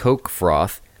to a Coke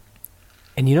froth.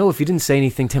 And you know, if you didn't say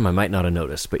anything, Tim, I might not have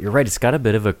noticed. But you're right; it's got a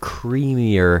bit of a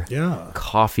creamier,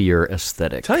 coffeeer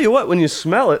aesthetic. Tell you what, when you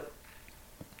smell it,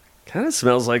 kind of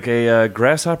smells like a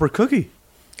grasshopper cookie.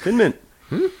 Thin mint.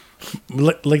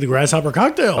 Like the grasshopper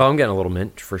cocktail. Oh, I'm getting a little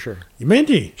mint for sure. You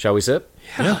minty. Shall we sip?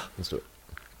 Yeah. Let's do it.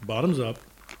 Bottoms up.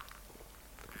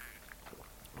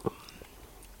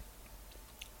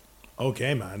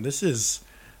 Okay, man. This is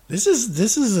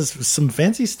some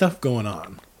fancy stuff going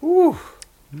on.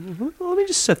 Let me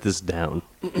just set this down.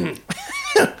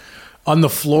 On the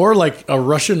floor like a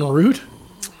Russian root?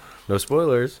 No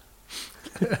spoilers.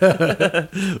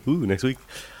 Ooh, next week.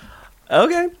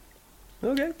 Okay.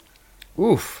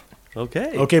 Oof.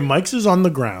 Okay. Okay, Mike's is on the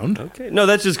ground. Okay. No,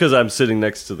 that's just because I'm sitting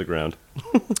next to the ground.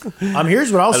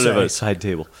 Here's what I'll I don't have a say. side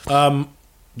table.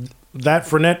 That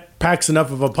Fernet packs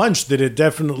enough of a punch that it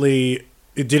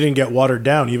didn't get watered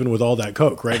down even with all that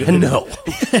Coke, right? No.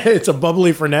 It's a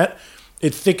bubbly Fernet.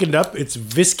 It thickened up. It's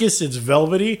viscous. It's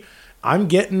velvety. I'm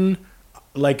getting,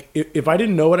 like, if I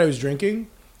didn't know what I was drinking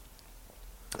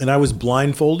and I was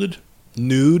blindfolded,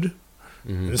 nude,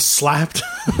 slapped,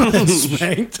 and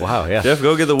spanked. Wow, yeah. Jeff,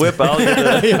 go get the whip. I'll get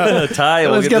the tie.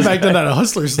 Let's get back to that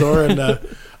hustler store. And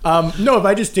no, if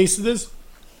I just tasted this,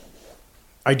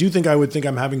 I do think I would think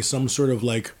I'm having some sort of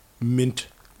like mint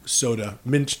soda,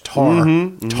 mint tar,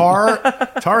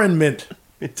 tar and mint.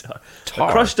 A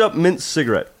crushed up mint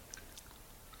cigarette.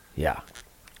 Yeah.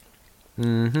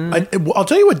 I'll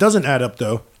tell you what doesn't add up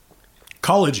though.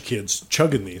 College kids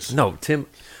chugging these. No, Tim.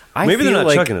 Maybe they're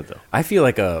not chugging it, though. I feel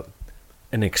like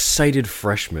an excited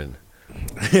freshman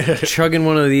chugging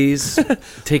one of these,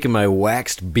 taking my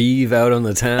waxed beeve out on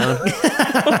the town.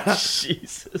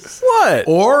 Jesus. What?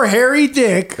 Or hairy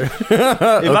dick. If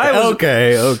I was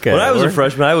Okay. When I was a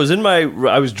freshman, I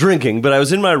was drinking, but I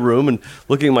was in my room and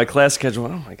looking at my class schedule.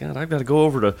 Oh my God, I've got to go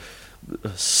over to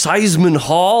Seisman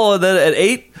Hall and then at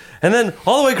 8, and then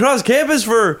all the way across campus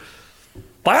for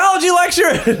biology lecture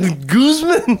at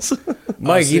Guzman's.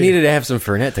 Mike, you needed to have some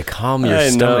Fernet to calm your I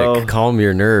stomach, know. calm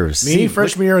your nerves. Me,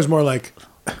 freshman year was more like,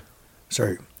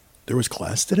 sorry, there was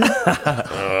class today?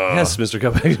 Yes, Mr.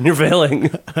 Cuphead, you're failing.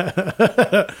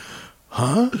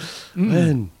 Huh?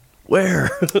 When? Where?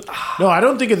 No, I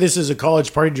don't think of this as a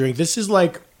college party drink. This is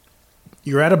like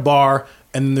you're at a bar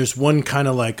and there's one kind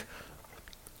of like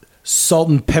salt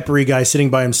and peppery guy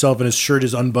sitting by himself and his shirt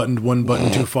is unbuttoned one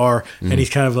button too far and he's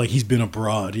kind of like he's been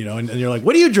abroad, you know, and you're like,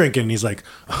 what are you drinking? And he's like,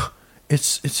 oh,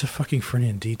 it's a fucking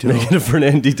Fernandito. Making a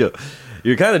Fernandito.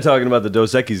 You're kind of talking about the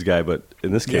Dos Equis guy, but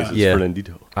in this case, it's Yeah.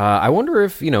 Fernandito. I wonder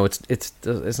if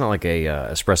it's not like a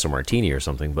espresso martini or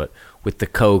something, but with the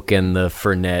Coke and the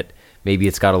Fernet, maybe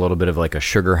it's got a little bit of like a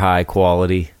sugar high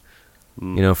quality,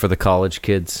 for the college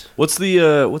kids. What's the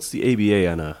ABA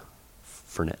on a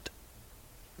Fernet?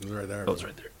 Right there. Oh, it's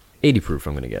right there. 80 proof,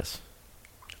 I'm gonna guess.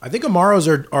 I think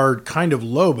Amaros are kind of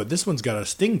low, but this one's got a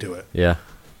sting to it. Yeah,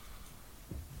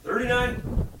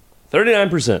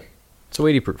 39%. so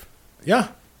 80 proof. Yeah.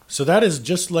 So that is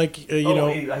just like,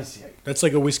 I see. that's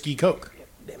like a whiskey Coke.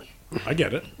 Damn it. I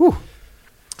get it.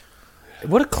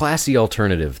 What a classy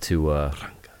alternative to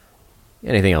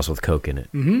anything else with Coke in it.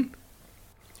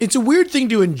 It's a weird thing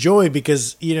to enjoy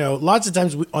because, lots of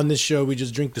times on this show, we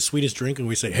just drink the sweetest drink and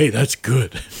we say, hey, that's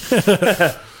good.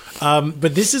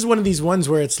 But this is one of these ones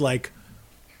where it's like,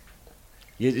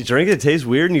 You drink it, it tastes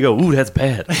weird, and you go, ooh, that's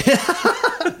bad.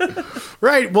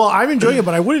 right, well, I'm enjoying it,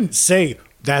 but I wouldn't say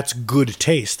that's good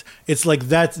taste. It's like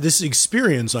this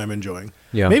experience I'm enjoying.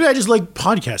 Yeah. Maybe I just like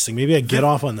podcasting. Maybe I get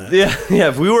off on that. Yeah,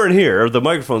 if we weren't here, or the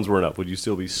microphones weren't up, would you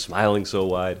still be smiling so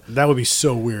wide? That would be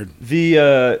so weird.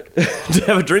 To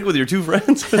have a drink with your two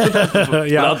friends?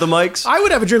 Without the mics? I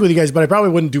would have a drink with you guys, but I probably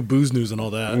wouldn't do booze news and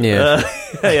all that. Yeah.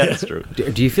 Yeah, that's true.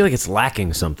 Do you feel like it's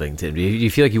lacking something, Tim? Do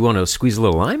you feel like you want to squeeze a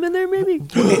little lime in there, maybe?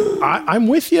 I'm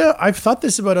with you. I've thought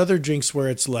this about other drinks where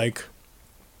it's like,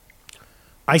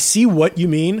 I see what you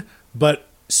mean, but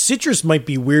citrus might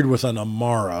be weird with an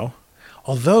Amaro.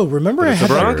 Although, remember But it's a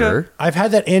Bronca. I've had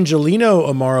that Angelino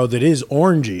Amaro that is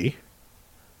orangey.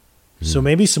 So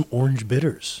maybe some orange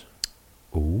bitters.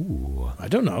 Ooh. I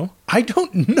don't know. That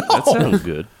That sounds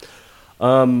good.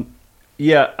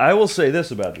 Yeah, I will say this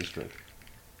about this drink.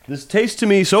 This tastes to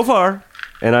me so far,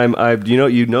 and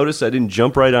you notice I didn't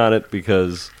jump right on it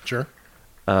because Sure.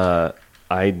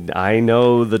 I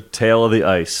know the tale of the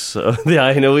ice. So,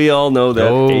 I know we all know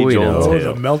that we age-old know. Oh,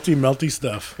 tale. the melty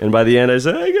stuff. And by the end, I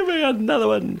said, "Hey, give me another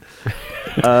one."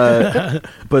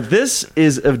 But this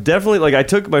is definitely like I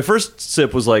took my first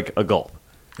sip was like a gulp,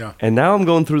 Yeah. and now I'm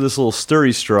going through this little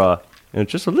stirry straw, and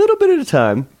it's just a little bit at a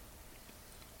time,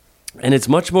 and it's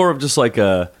much more of just like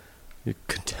a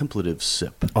contemplative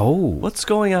sip. Oh. What's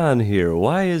going on here?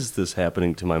 Why is this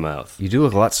happening to my mouth? You do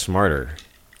look a lot smarter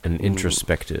and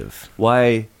introspective.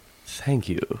 Why? Thank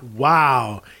you.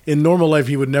 Wow. In normal life,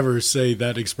 he would never say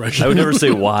that expression. I would never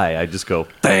say why. I just go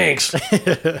thanks.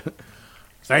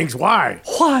 Thanks, why?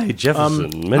 Why,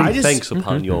 Jefferson? I Many just- thanks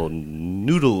upon your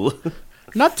noodle.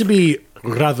 Not to be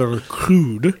rather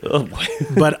crude, Oh, boy.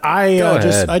 but I Go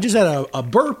ahead. just had a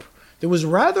burp that was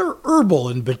rather herbal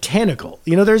and botanical.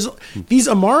 There's these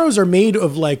Amaros are made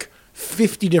of like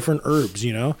 50 different herbs,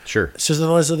 you know? Sure. So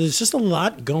there's just a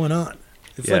lot going on.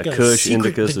 It's Yeah, like a Kush, secret,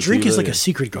 indica, the drink is sativa, like a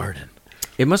secret garden.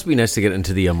 It must be nice to get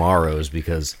into the Amaros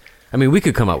because, I mean, we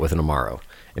could come out with an Amaro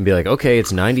and be like, okay,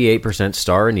 it's 98%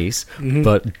 star anise,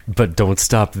 but don't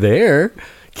stop there.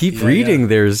 Keep reading. yeah.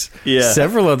 There's Yeah.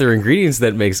 several other ingredients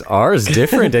that makes ours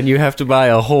different, and you have to buy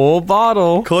a whole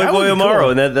bottle. Koi That Boy would be Amaro, cool.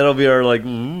 and that'll be our like.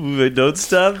 Don't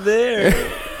stop there.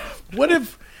 What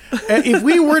if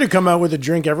we were to come out with a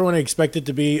drink, everyone would expect it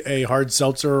to be a hard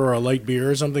seltzer or a light beer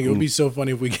or something? It would be so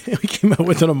funny if we came out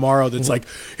with an Amaro that's like,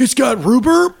 it's got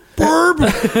rhubarb,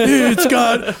 it's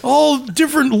got all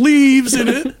different leaves in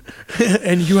it,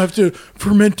 and you have to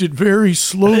ferment it very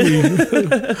slowly.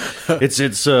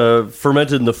 It's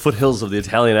fermented in the foothills of the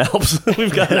Italian Alps.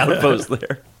 We've got an outpost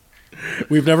there,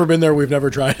 We've never been there. We've never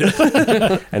tried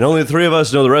it. and only 3 of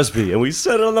us know the recipe, and we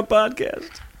said it on the podcast.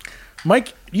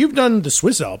 Mike, you've done the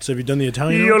Swiss Alps. Have you done the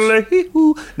Italian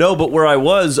Alps? No, but where I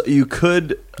was, you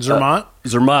could Zermatt?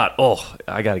 Zermatt. Oh,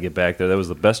 I got to get back there. That was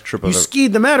the best trip You I've ever.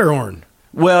 skied the Matterhorn.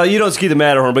 Well, you don't ski the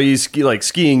Matterhorn, but you ski like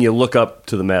skiing. You look up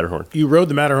to the Matterhorn. You rode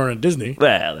the Matterhorn at Disney.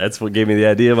 Well, that's what gave me the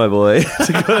idea, my boy,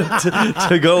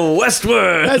 to go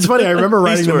westward. That's funny. I remember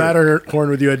riding the Eastward.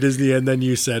 Matterhorn with you at Disney, and then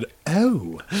you said,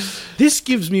 "Oh, this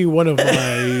gives me one of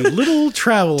my little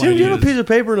travel Dude, you have a ideas." piece of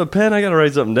paper and a pen? I got to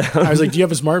write something down. I was like, "Do you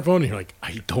have a smartphone?" And you're like,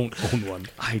 "I don't own one."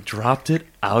 I dropped it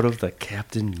out of the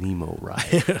Captain Nemo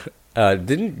ride.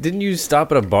 Didn't you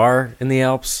stop at a bar in the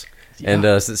Alps?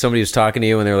 And somebody was talking to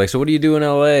you, and they were like, "So what do you do in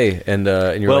L.A.?" And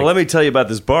you're Well, like, let me tell you about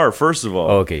this bar, first of all.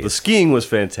 Okay. The skiing was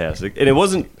fantastic. And it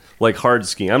wasn't like hard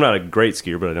skiing. I'm not a great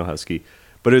skier, but I know how to ski.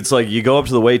 But it's like you go up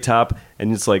to the way top,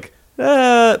 and it's like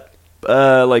not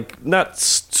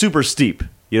super steep.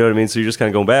 You know what I mean? So you're just kind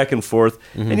of going back and forth,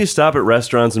 and you stop at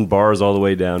restaurants and bars all the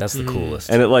way down. "That's the coolest."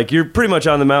 And you're pretty much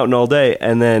on the mountain all day,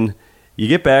 and then you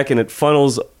get back, and it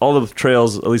funnels all the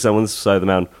trails, at least on one side of the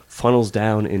mountain, funnels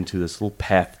down into this little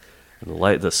path. And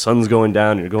the sun's going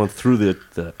down, and you're going through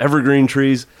the evergreen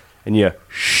trees, and you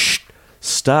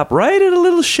stop right at a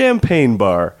little champagne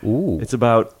bar. Ooh. It's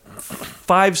about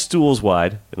 5 stools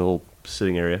wide in a little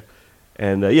sitting area.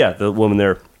 And the woman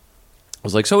there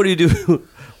was like, "So what do you do?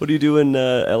 What do you do in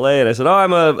L.A.?" And I said, "Oh,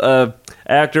 I'm a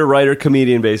actor, writer,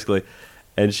 comedian, basically."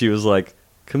 And she was like,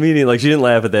 "Comedian?" Like, she didn't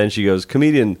laugh at that, and she goes,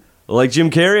 "Comedian, like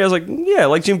Jim Carrey?" I was like, "Yeah,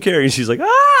 like Jim Carrey." And she's like,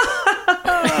 "Ah!"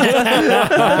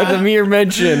 The mere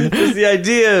mention. Just the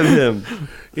idea of him.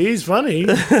 He's funny.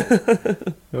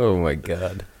 Oh my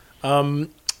god.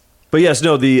 But yes,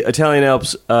 no, the Italian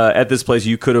Alps, at this place,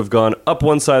 you could have gone up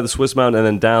one side of the Swiss mountain and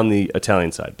then down the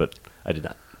Italian side, but I did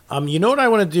not. You know what I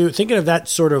want to do? Thinking of that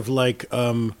sort of like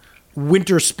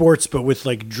winter sports, but with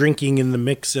like drinking in the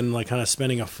mix and like kind of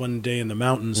spending a fun day in the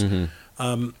mountains.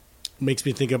 Makes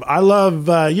me think of I love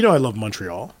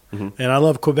Montreal and I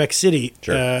love Quebec City,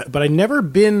 but I never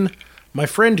been. My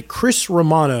friend Chris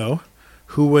Romano,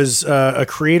 who was a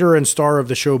creator and star of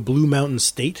the show Blue Mountain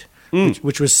State,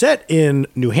 which was set in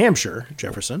New Hampshire,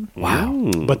 Jefferson. Wow.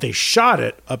 But they shot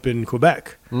it up in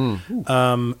Quebec.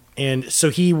 And so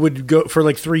he would go for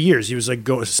like 3 years. He was like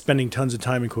spending tons of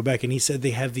time in Quebec, and he said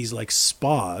they have these like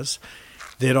spas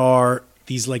that are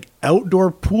these like outdoor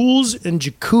pools and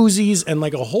jacuzzis and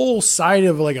like a whole side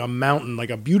of like a mountain, like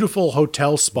a beautiful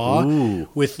hotel spa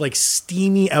with like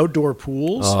steamy outdoor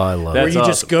pools. Oh, I love where That's you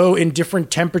just awesome. go in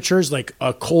different temperatures, like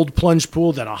a cold plunge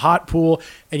pool, then a hot pool,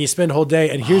 and you spend a whole day.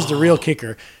 And here's the real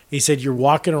kicker. He said you're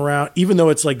walking around, even though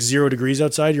it's like 0 degrees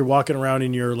outside, you're walking around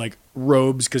in your like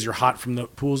robes because you're hot from the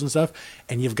pools and stuff,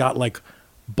 and you've got like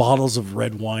bottles of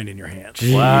red wine in your hands.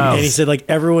 Wow. And he said like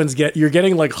you're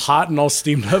getting like hot and all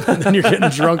steamed up, and then you're getting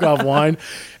drunk off wine.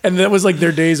 And that was like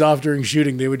their days off during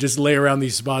shooting. They would just lay around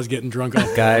these spas getting drunk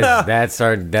off. Guys, that's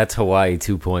Hawaii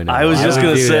 2.0. I was just would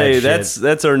going to do say, that shit.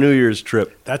 that's our New Year's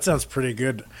trip. That sounds pretty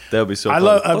good. That would be so I fun.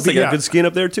 love- Plus, they yeah. got good skiing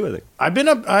up there, too, I think.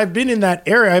 I've been in that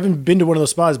area. I haven't been to one of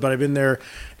those spas, but I've been there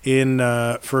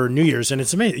for New Year's, and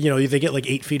it's amazing. You know, they get like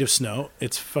 8 feet of snow.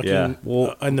 It's fucking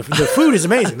and the food is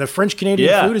amazing. The French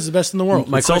Canadian food is the best in the world.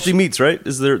 Salty meats, right?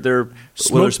 Is their one of their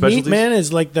Smoked meat, specialties? man,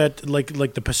 is like that, like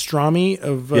the pastrami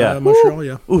of Yeah. Montreal.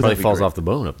 Yeah. Ooh, Probably that'd be falls great. off the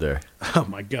bone up there. Oh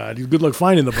my God, good luck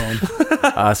finding the bone.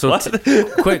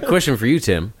 Quick question for you,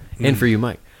 Tim, and for you,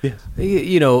 Mike. Yeah.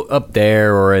 You know, up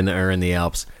there or in the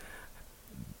Alps,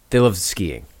 they love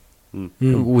skiing.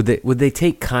 Would they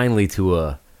take kindly to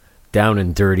a down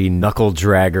and dirty knuckle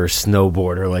dragger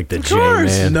snowboarder like the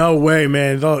J-Man? No way,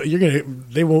 man.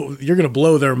 You're gonna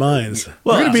blow their minds.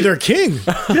 You're gonna be their king.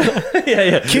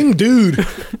 Yeah. King dude.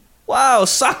 Wow,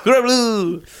 sacre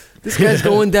bleu. This guy's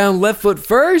going down left foot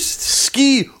first.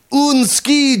 Ski Un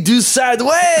ski du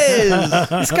sideways.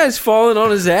 This guy's falling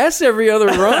on his ass every other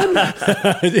run.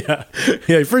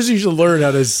 Yeah. First, you should learn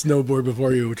how to snowboard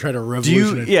before you try to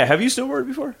revolutionize. Have you snowboarded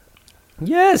before?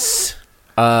 Yes.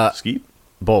 Ski?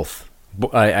 Both.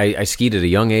 I skied at a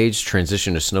young age,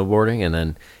 transitioned to snowboarding, and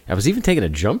then I was even taking a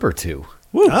jump or two.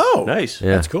 Woo. Oh, Nice.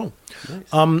 Yeah. That's cool.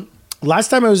 Last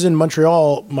time I was in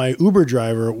Montreal, my Uber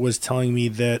driver was telling me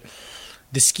that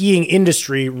the skiing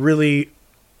industry really,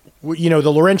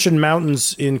 the Laurentian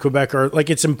Mountains in Quebec are like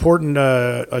it's important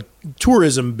a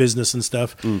tourism business and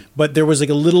stuff, but there was like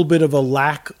a little bit of a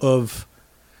lack of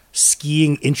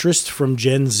skiing interest from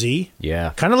Gen Z.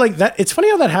 Yeah. Kind of like that. It's funny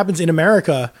how that happens in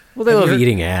America. Well, they love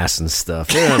eating ass and stuff.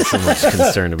 They're not so much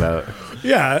concerned about.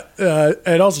 Yeah,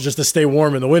 and also just to stay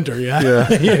warm in the winter.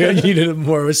 Yeah, you need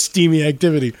more of a steamy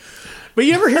activity. But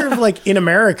you ever hear of like in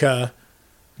America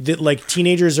that like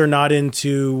teenagers are not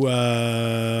into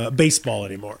baseball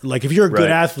anymore? Like if you're a good Right.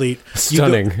 athlete,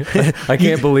 Stunning. I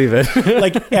can't believe it.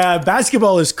 like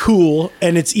basketball is cool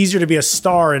and it's easier to be a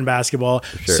star in basketball.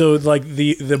 Sure. So like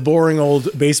the boring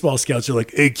old baseball scouts are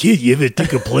like, hey kid, you ever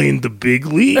think of playing the big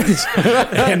leagues?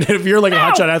 And if you're like a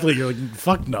hotshot athlete, you're like,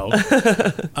 fuck no.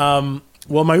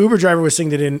 Well, my Uber driver was saying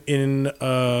that in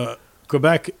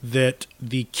Quebec that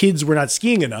the kids were not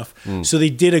skiing enough, so they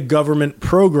did a government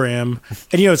program,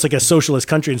 and it's like a socialist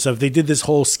country and stuff. They did this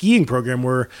whole skiing program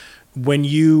where when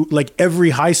you like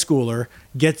every high schooler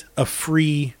gets a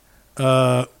free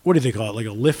what do they call it, like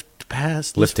a lift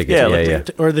pass, Lift tickets, yeah.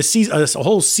 or the season, a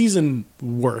whole season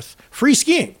worth free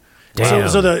skiing. Damn.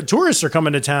 So the tourists are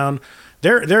coming to town.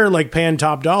 They're like paying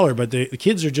top dollar, but the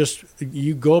kids are just,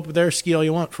 you go up there, ski all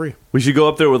you want, free. We should go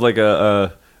up there with like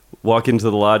walk into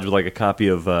the lodge with like a copy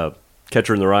of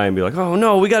Catcher in the Rye and be like, oh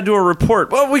no, we got to do a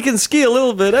report. Well, we can ski a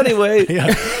little bit anyway.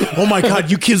 Yeah. Oh my God,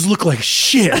 you kids look like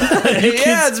shit.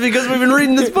 Yeah, it's because we've been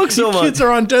reading this book so much. Kids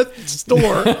are on death's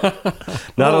door.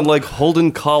 Not unlike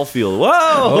Holden Caulfield.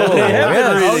 Whoa! They have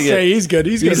been reading it. Okay, he's good.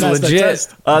 He's He's good. That's the legit.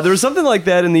 test. There was something like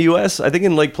that in the U.S. I think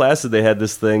in Lake Placid they had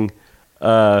this thing.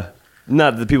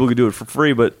 Not that people could do it for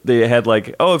free, but they had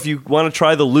like, oh, if you want to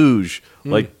try the luge,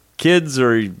 like kids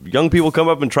or young people come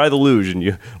up and try the luge, and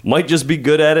you might just be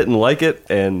good at it and like it,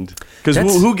 and because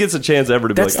who gets a chance ever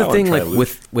to be like, That's the I thing, wanna like try a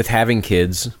luge. with having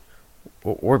kids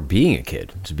or being a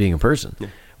kid, just being a person.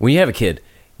 When you have a kid,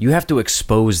 you have to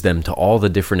expose them to all the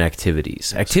different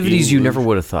activities you never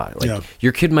would have thought. Like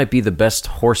your kid might be the best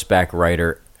horseback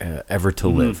rider ever to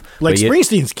live, Like but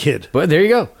Springsteen's kid. But there you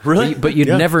go. Really? But you'd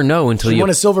Yeah. never know until He you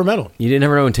won a silver medal. You didn't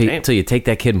never know until you take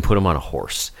that kid and put him on a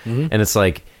horse, and it's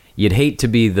like you'd hate to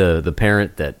be the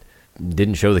parent that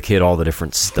didn't show the kid all the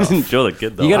different stuff. Show the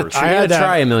kid the You horse. gotta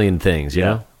try a million things, you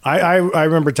know. I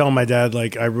remember telling my dad,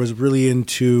 like, I was really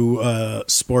into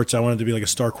sports. I wanted to be like a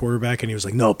star quarterback, and he was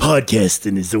like, no,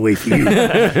 podcasting is the way for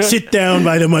you. Sit down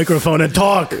by the microphone and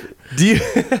talk. Do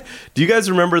you guys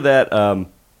remember that?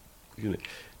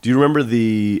 Do you remember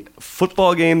the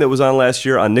football game that was on last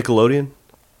year on Nickelodeon?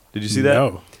 Did you see that?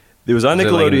 No. It was on Is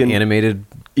it like Nickelodeon. an animated.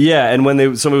 Yeah, and when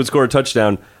somebody would score a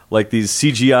touchdown, like these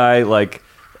CGI like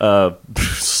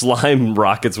slime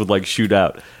rockets would like shoot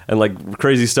out, and like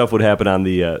crazy stuff would happen on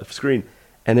the screen.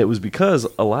 And it was because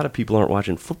a lot of people aren't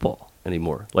watching football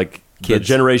anymore. Like Kids. the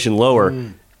generation lower,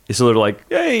 so they're like,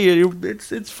 "Hey,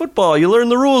 it's football. You learn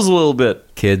the rules a little bit."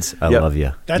 Kids, I Yep. love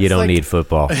you. That's You don't like- need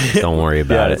football. Don't worry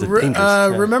about it's it. a dangerous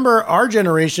time. Remember our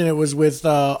generation? It was with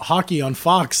hockey on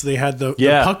Fox. They had the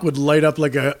puck would light up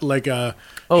like a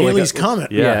Halley's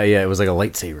Comet. Yeah, it was like a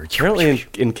lightsaber. Apparently,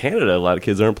 in Canada, a lot of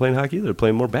kids aren't playing hockey either. They're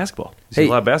playing more basketball. You see Hey.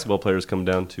 a lot of basketball players come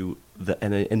down to the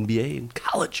NBA in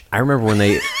college. I remember when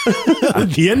they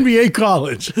The NBA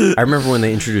college.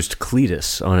 introduced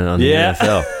Cletus on Yeah. the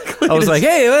NFL. I was like,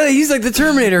 hey, he's like the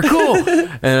Terminator, cool.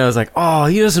 And I was like, oh,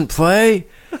 he doesn't play.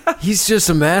 He's just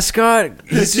a mascot.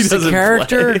 He's He just a doesn't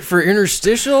character play. for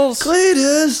interstitials.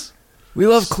 Cletus! We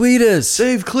love Cletus.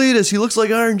 Save Cletus. He looks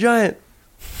like Iron Giant.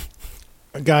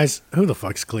 Guys, who the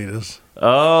fuck's Cletus?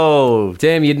 Oh,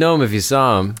 Damn, you'd know him if you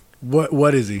saw him.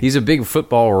 What is he? He's a big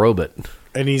football robot.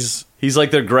 And he's he's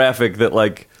like their graphic that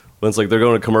like when it's like they're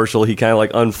going to commercial, he kind of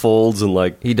like unfolds and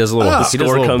like He does a little,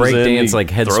 score break comes in, dance, he like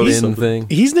head throws spin something.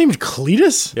 thing. he's named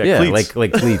Cletus? yeah, Yeah, cleats.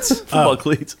 like cleats. football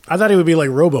cleats. I thought he would be like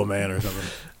Robo-Man or something.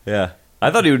 Yeah,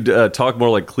 I thought he would talk more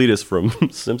like Cletus from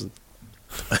Simpsons.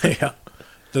 Yeah.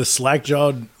 The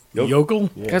slack-jawed yokel?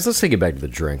 Guys, let's take it back to the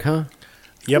drink, huh?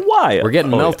 Yep. Why? We're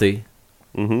getting Oh, yeah. melty.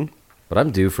 Mm-hmm. But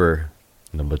I'm due for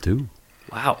number 2.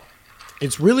 Wow.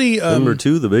 It's really... Number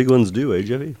 2, the big ones do,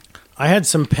 Jeffy? I had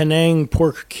some Penang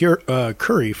pork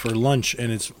curry for lunch,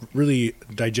 and it's really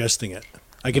digesting it.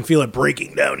 I can feel it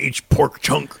breaking down each pork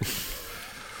chunk.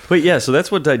 Wait, yeah. So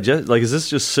that's what digest. Like, is this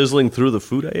just sizzling through the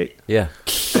food I ate? Yeah.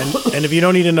 And if you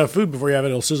don't eat enough food before you have it,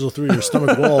 it'll sizzle through your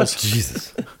stomach walls.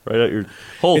 Jesus. Right out your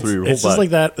hole through your whole It's body. just like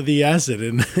that, the acid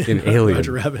in Alien.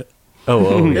 Roger Rabbit.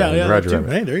 Oh, yeah. Yeah, Roger too.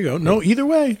 Rabbit. Hey, there you go. No, either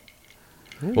way.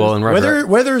 Well, in Roger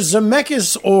Whether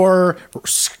Zemeckis or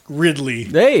Ridley.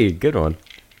 Hey, good one.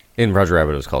 In Roger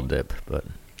Rabbit, it was called dip, but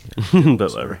but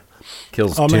whatever.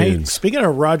 kills Hey, tunes. speaking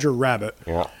of Roger Rabbit,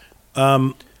 Yeah.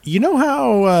 you know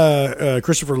how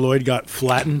Christopher Lloyd got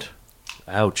flattened?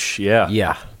 Ouch. Yeah.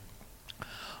 Yeah.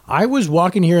 I was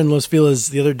walking here in Los Feliz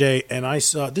the other day, and I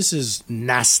saw, this is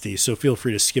nasty, so feel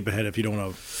free to skip ahead if you don't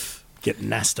want to get Oh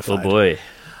nastified. boy.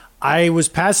 I was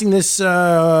passing this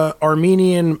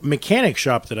Armenian mechanic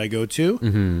shop that I go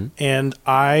to, and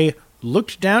I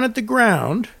looked down at the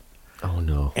ground, Oh,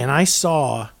 no. and I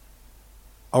saw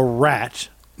a rat,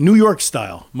 New York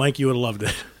style. Mike, you would have loved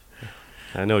it.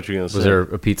 I know what you're gonna say. Was there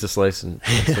a pizza slice? And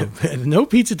No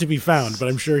pizza to be found, but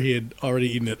I'm sure he had already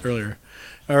eaten it earlier.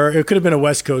 Or it could have been a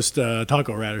West Coast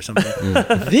taco rat or something.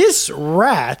 This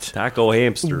rat taco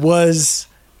hamster? was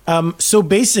so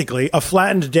basically a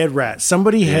flattened dead rat.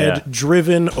 Somebody Yeah. had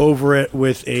driven over it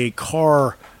with a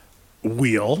car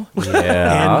wheel.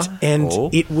 yeah. And Oh.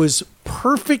 it was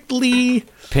perfectly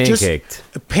Pancaked.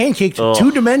 pancaked, Oh.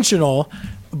 2-dimensional.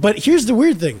 But here's the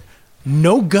weird thing.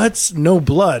 No guts, no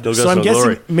blood. No So guts, I'm no guessing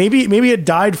glory. maybe it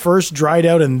died first, dried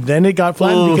out, and then it got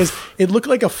flattened Oof. because it looked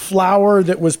like a flower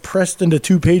that was pressed into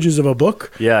 2 pages of a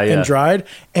book Yeah, yeah. and dried.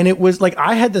 And it was like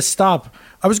I had to stop.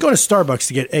 I was going to Starbucks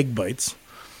to get egg bites.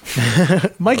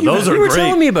 Mike, Those you are You were great.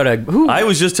 telling me about a who? I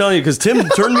was just telling you because Tim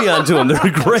turned me on to them. They're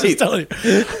great. telling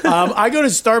you. I go to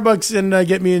Starbucks and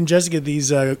get me and Jessica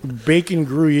these bacon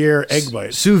Gruyere egg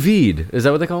bites. Sous vide. Is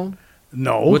that what they call them?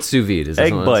 No, What's sous vide? Is that Egg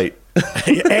something bite.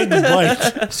 egg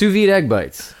bite? Sous vide egg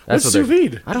bites. What's what sous they're-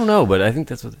 vide? I don't know, but I think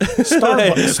that's what.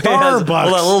 Starbucks. Hold on,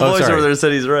 little Oh, voice sorry. over there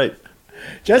said he's right.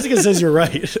 Jessica says you're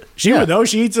right. She Yeah. would know.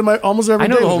 She eats them almost every I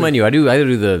day. know the whole with me. menu. I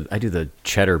do the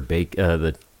cheddar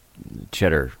the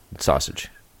cheddar sausage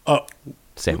Oh,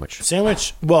 sandwich.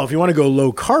 sandwich. Well, if you want to go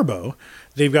low carbo,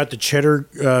 they've got the cheddar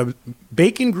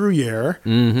bacon Gruyere,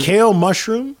 Mm-hmm. kale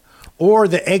mushroom, or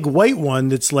the egg white one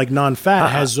that's like non-fat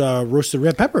has roasted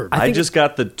red pepper. I just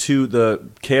got the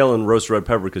kale and roasted red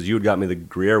pepper because you had got me the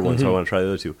Gruyere one, so I want to try the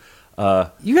other two.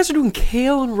 You guys are doing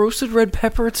kale and roasted red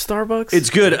pepper at Starbucks? It's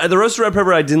good. The roasted red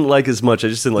pepper I didn't like as much. I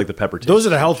just didn't like the pepper taste. Those are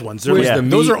the health ones. Where's the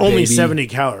Those meat, are only baby? 70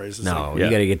 calories. It's no. like- Yeah.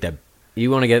 You got to get that. You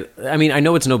want to get. I mean, I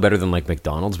know it's no better than like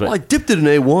McDonald's, but well, I dipped it in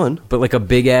A1. but like a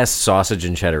big ass sausage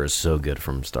and cheddar is so good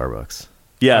from Starbucks.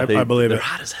 Yeah, I believe they're it.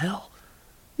 hot as hell.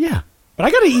 Yeah. But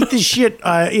I got to eat this shit.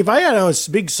 If I had a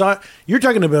big sauce, you're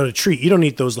talking about a treat. You don't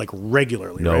eat those like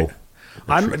regularly, No. right?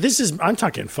 I'm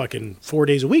talking fucking 4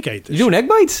 days a week. I eat this. You doing egg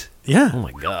bites? Yeah. Oh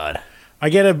my god. I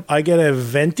get a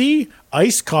venti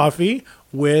iced coffee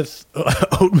with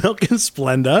oat milk and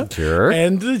Splenda, Sure.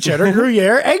 and the cheddar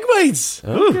Gruyere egg bites.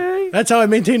 Okay. That's how I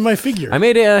maintain my figure. I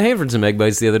made Hanford some egg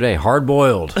bites the other day, hard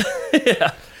boiled.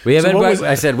 Yeah. We have So egg what bites. was-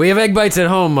 I said we have egg bites at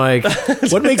home, Mike.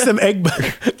 What makes them egg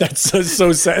bites? That's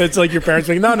so sad. It's like your parents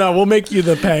being, no, we'll make you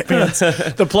the pants,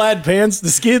 the plaid pants, the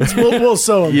skids. We'll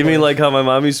sew them. You mean like how my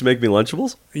mom used to make me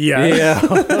Lunchables? Yeah.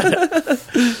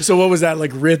 So what was that,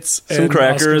 like Ritz Some and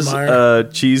crackers, Oscar Mayer?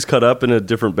 cheese cut up in a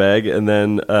different bag, and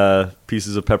then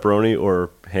pieces of pepperoni or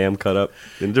ham cut up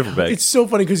in a different bag. It's so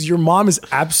funny because your mom is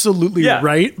absolutely Yeah.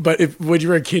 right, but when you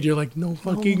were a kid, you're like, no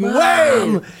fucking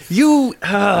way. You,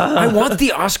 I want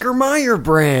the Oscar Mayer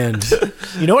brand.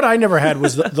 You know what I never had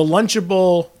was the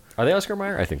Lunchable. Are they Oscar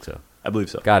Mayer? I think so. I believe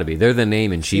so. Got to be. They're the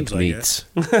name in cheap Seems like meats.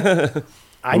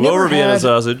 I Lower never Vienna had,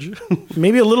 sausage.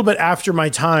 maybe a little bit after my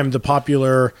time, the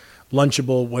popular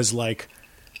Lunchable was like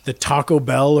the Taco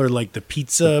Bell or like the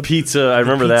pizza. Pizza, I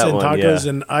remember pizza that and one. tacos, Yeah.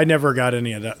 and I never got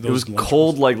any of that. It was those Lunchables.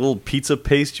 cold, like little pizza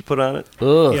paste you put on it,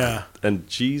 Ugh. Yeah. and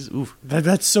cheese. Oof.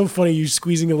 That's so funny. You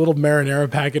squeezing a little marinara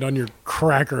packet on your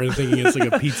cracker and thinking it's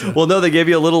like a pizza. Well, no, they gave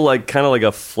you a little, like, kind of like a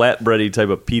flatbready type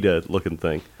of pita looking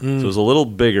thing. So it was a little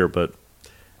bigger, but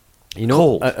You know,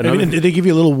 Cold. Did they give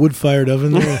you a little wood-fired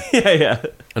oven there? yeah.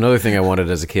 another thing I wanted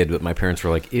as a kid, but my parents were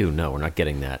like, "Ew, no, we're not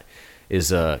getting that."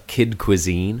 Is kid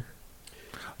cuisine.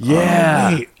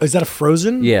 Yeah. Wait, is that a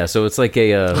Frozen? Yeah, so it's like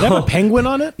a. Does it have a penguin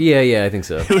on it? Yeah, I think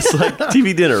so. It was like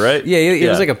TV dinner, right? Yeah, it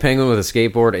was like a penguin with a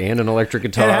skateboard and an electric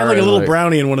guitar. And it had like a and, little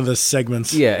brownie in one of the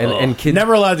segments. Yeah, and kid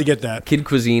Never allowed to get that. kid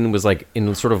cuisine was like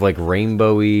in sort of like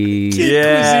rainbowy.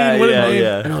 Yeah, cuisine, what a yeah, name.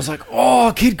 yeah. And I was like,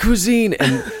 "Oh, kid cuisine!"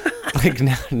 And like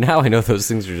now I know those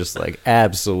things are just like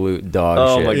absolute dog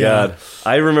Oh shit. my Yeah. god!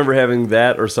 I remember having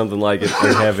that or something like it,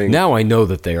 and having Now I know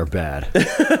that they are bad.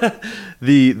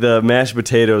 the mashed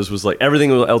potatoes was like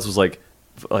everything else was like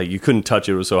like you couldn't touch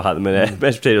it. It was so hot. The mashed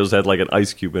potatoes had like an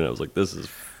ice cube in it. I was like, this is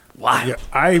wild. Yeah,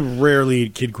 I rarely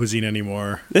eat kid cuisine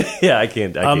anymore. Yeah, I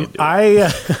can't. I can't do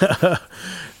it.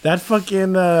 That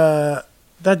fucking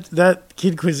that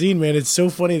kid cuisine, man. It's so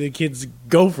funny that kids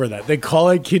go for that. They call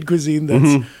it kid cuisine.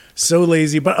 That's so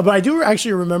lazy. But I do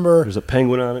actually remember. There's a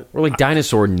penguin on it. Or like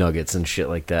dinosaur nuggets and shit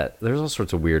like that. There's all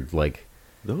sorts of weird, like,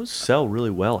 Those sell really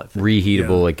well, I think.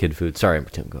 reheatable, like, kid food. Sorry,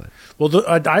 Tim, go ahead. Well,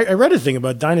 I read a thing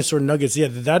about dinosaur nuggets. Yeah,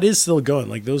 that is still going.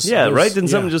 Like those. Yeah, those- right? Didn't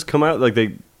yeah. something just come out? Like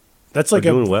they... That's like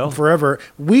doing well? forever.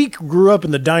 We grew up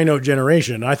in the dino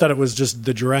generation. I thought it was just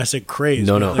the Jurassic craze.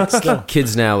 No, but, no. like, still.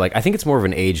 Kids now, like, I think it's more of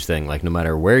an age thing. Like, no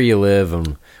matter where you live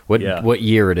and what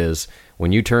year it is,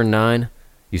 when you turn 9,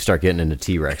 you start getting into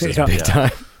T-Rexes Yeah. big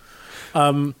time.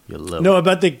 You love No,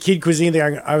 about the kid cuisine thing,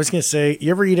 I was going to say,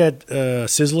 you ever eat at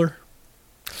Sizzler?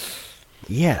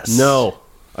 Yes. No.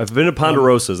 I've been to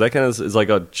Ponderosa's. That kind of is like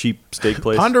a cheap steak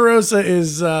place. Ponderosa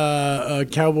is a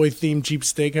cowboy-themed cheap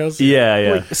steakhouse. Yeah,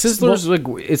 yeah. Sizzler's,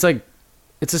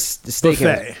 it's a steak.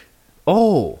 Buffet.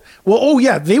 Oh. Well, oh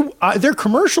yeah, their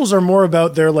commercials are more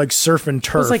about their like surf and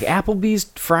turf. It's like Applebee's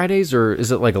Fridays, or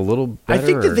is it like a little I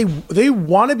better? think that they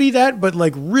want to be that, but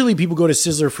like really people go to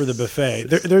Sizzler for the buffet.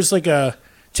 There's like a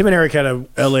Tim and Eric had a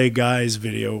LA Guys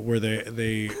video where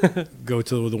they go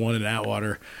to the one in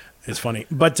Atwater. It's funny,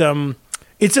 but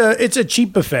it's a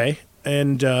cheap buffet,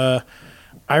 and I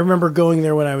remember going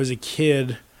there when I was a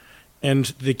kid, and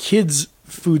the kids'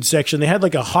 food section, they had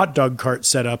like a hot dog cart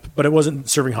set up, but it wasn't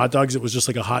serving hot dogs. It was just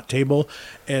like a hot table,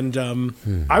 and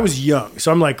I was young,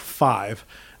 so I'm like 5.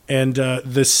 And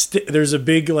there's a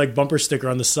big like bumper sticker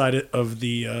on the side of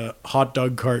the hot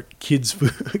dog cart kids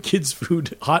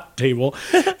food hot table,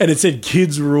 and it said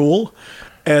 "Kids Rule."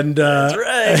 And That's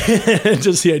right.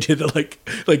 just the idea that like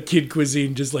kid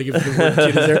cuisine, just like if the word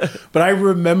kid is there. But I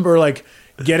remember like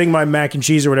getting my mac and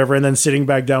cheese or whatever, and then sitting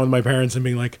back down with my parents and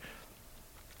being like,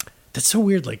 "That's so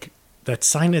weird." Like that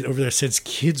sign that over there says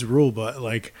 "Kids Rule," but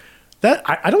like that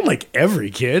I don't like every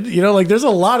kid. You know, like there's a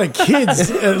lot of kids.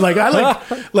 And,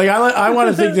 I want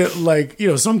to think that like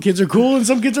some kids are cool and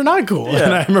some kids are not cool. Yeah.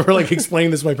 And I remember like explaining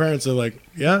this to my parents. They're like,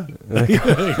 "Yeah, yeah, I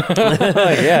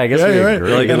guess Yeah, we you're right.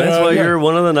 agree. Like, and that's why yeah. you're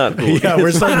one of the not cool. yeah." We're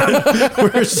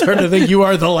starting to think you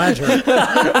are the latter.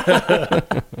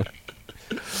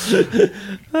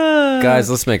 Guys,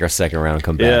 let's make our second round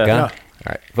come back. Yeah. Huh? Yeah.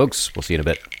 All right, folks, we'll see you in a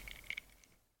bit.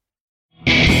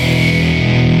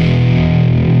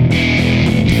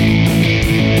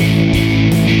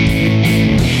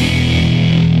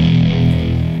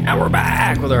 Now we're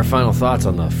back with our final thoughts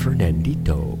on the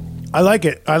Fernandito. I like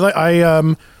it.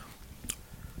 Amaro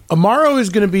is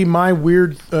going to be my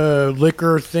weird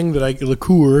liquor thing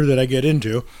liqueur that I get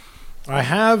into. I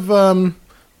have a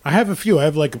few. I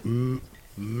have like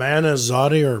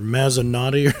Manazzotti or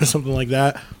Mazzanotti or something like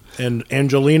that, and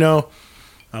Angelino.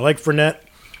 I like Fernet.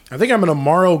 I think I'm an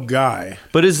Amaro guy.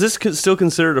 But is this still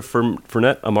considered a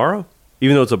Fernet Amaro?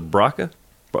 Even though it's a Branca?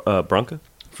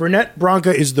 Fernet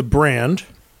Branca is the brand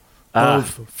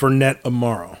of Fernet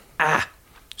Amaro.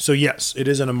 So yes, it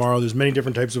is an Amaro. There's many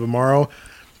different types of Amaro.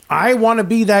 I want to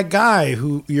be that guy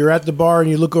who you're at the bar and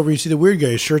you look over and you see the weird guy,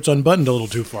 his shirt's unbuttoned a little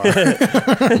too far.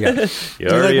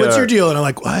 You're like, "What's your deal?" And I'm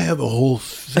like, "Well, I have a whole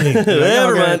thing."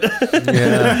 Never mind.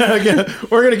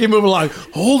 We're going to keep moving along.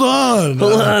 Hold on.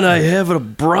 Hold on, I have a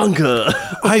Branca.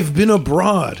 I've been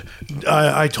abroad.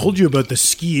 I told you about the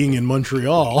skiing in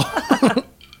Montreal.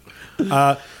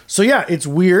 So yeah, it's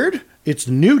weird. It's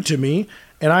new to me,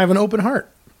 and I have an open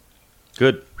heart.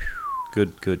 Good.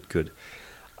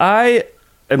 I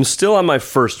am still on my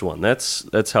first one.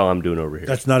 That's how I'm doing over here.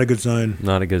 That's not a good sign.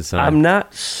 Not a good sign. I'm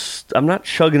not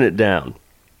chugging it down.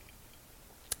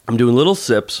 I'm doing little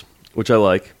sips, which I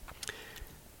like.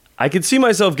 I could see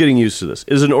myself getting used to this.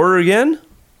 Is it an order again?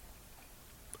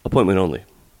 Appointment only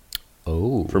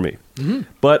for me. Mm-hmm.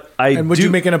 But And would you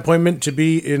make an appointment to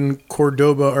be in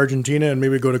Cordoba, Argentina, and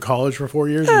maybe go to college for 4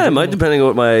 years? Yeah, it might, depending on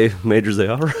what my majors they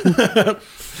are.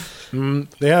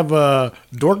 They have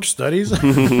dork studies.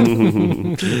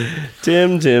 Tim.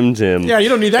 Yeah, you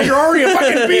don't need that. You're already a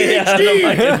fucking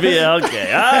PhD.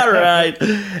 Okay, all right.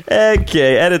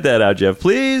 Okay, edit that out, Jeff,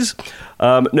 please.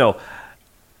 No,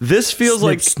 this feels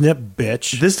like snip,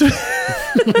 bitch.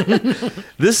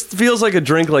 This feels like a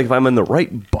drink. Like if I'm in the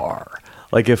right bar,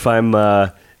 like if I'm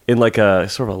in like a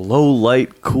sort of a low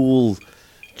light, cool,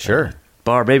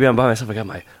 bar. Maybe I'm by myself. I got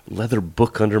my leather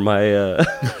book under my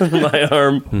my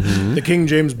arm. Mm-hmm. The King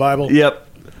James Bible. Yep.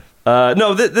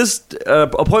 No, this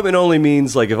appointment only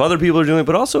means like if other people are doing it,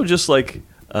 but also just like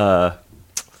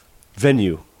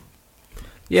venue.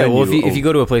 Yeah, well, if you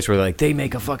go to a place where like they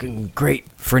make a fucking great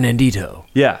Fernandito,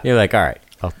 Yeah. you're like, all right,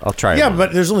 I'll try it. Yeah, one.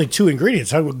 but there's only 2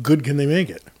 ingredients. How good can they make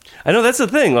it? I know that's the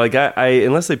thing. Like, I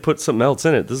unless they put something else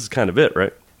in it, this is kind of it,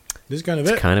 right? This is kind of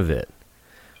it's it. kind of it.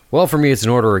 Well, for me, it's an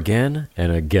order again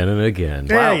and again and again.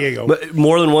 There you go. But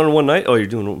more than one in one night? Oh, you're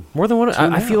doing More than one.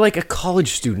 I feel like a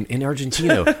college student in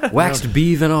Argentina, waxed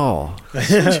beef and all.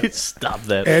 Stop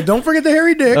that. And don't forget the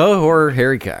hairy dick. Oh, or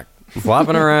hairy cock,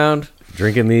 flopping around,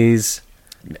 drinking these,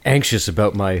 anxious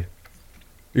about my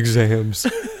exams.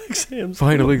 Exams.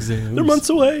 Final exams. They're months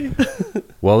away.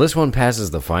 Well, this one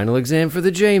passes the final exam for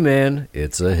the J-Man.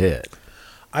 It's a hit.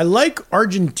 I like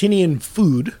Argentinian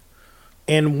food,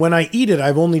 and when I eat it,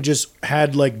 I've only just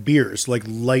had like beers, like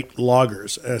light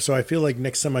lagers. So I feel like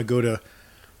next time I go to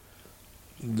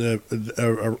one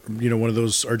of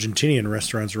those Argentinian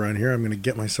restaurants around here, I'm going to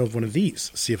get myself one of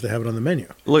these. See if they have it on the menu.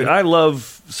 Look, I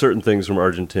love certain things from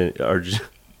Argentina.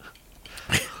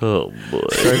 Oh boy,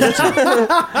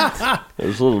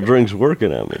 those little drinks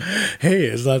working on me. Hey,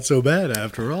 it's not so bad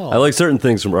after all. I like certain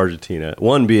things from Argentina.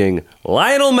 One being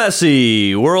Lionel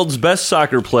Messi, world's best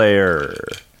soccer player.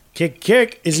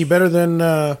 Kick. Is he better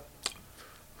than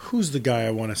who's the guy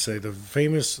I want to say?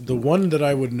 The one that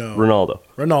I would know.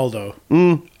 Ronaldo.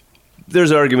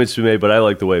 There's arguments to be made, but I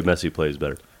like the way Messi plays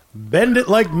better. Bend it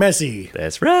like Messi.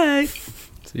 That's right.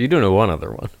 So you do know one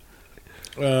other one.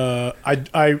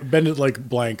 I bend it like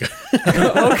blank.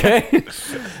 Okay.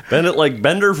 Bend it like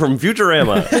Bender from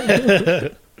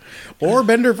Futurama. Or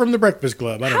Bender from the Breakfast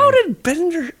Club. I don't How know. did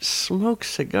Bender smoke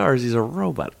cigars? He's a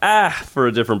robot. For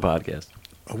a different podcast.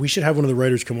 We should have one of the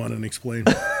writers come on and explain.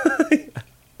 But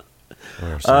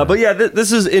yeah,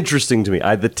 this is interesting to me.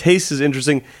 The taste is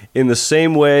interesting in the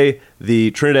same way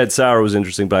the Trinidad Sour was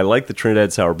interesting, but I like the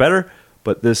Trinidad Sour better.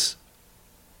 But this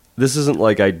isn't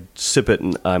like I sip it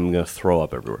and I'm going to throw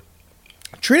up everywhere.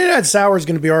 Trinidad Sour is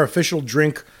going to be our official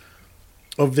drink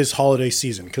of this holiday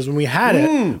season. Because when we had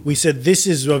it, we said this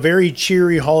is a very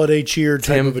cheery holiday cheer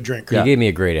type of a drink. You gave me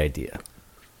a great idea.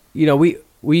 You know,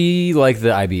 we like the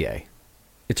IBA.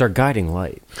 It's our guiding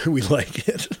light. We like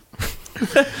it.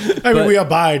 I mean, we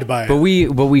abide by it. But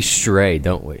we stray,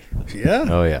 don't we? Yeah.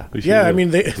 Oh yeah. Yeah, I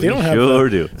mean, they don't have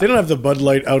they don't have the Bud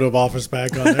Light out of office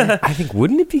pack on there. I think,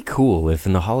 wouldn't it be cool if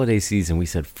in the holiday season we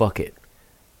said, fuck it,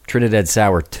 Trinidad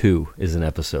Sour 2 is an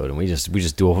episode, and we just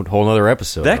do a whole other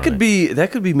episode. That could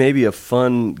be maybe a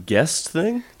fun guest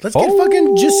thing. Let's get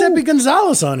fucking Giuseppe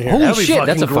Gonzalez on here. Holy That'd be shit,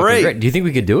 that's a fucking fucking great. great. Do you think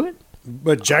we could do it?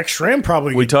 But Jack Schramm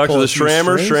probably We could talked to pull the a few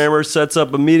Schrammer. strings. Schrammer sets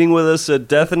up a meeting with us at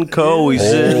Death & Co. We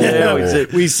sit. Yeah, we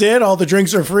sit. We sit, all the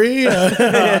drinks are free. I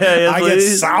get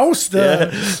please. soused.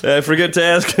 I forget to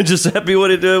ask Giuseppe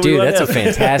what he did. Dude, that's a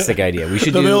fantastic idea. We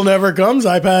should The do. bill never comes.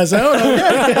 I pass out.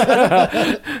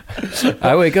 Okay.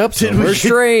 I wake up somewhere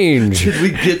strange. Did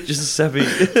we get Giuseppe?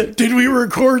 Did we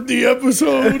record the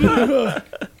episode?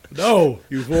 No,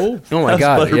 you fool. Oh my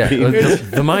god! Yeah,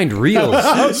 Butterbean? the mind reels.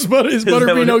 Is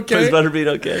Butterbean okay? Is Butterbean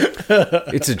okay?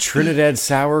 It's a Trinidad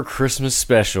Sour Christmas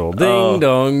special. Ding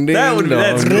dong, ding That would be- dong,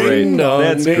 that's ding great. dong,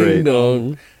 That's ding great.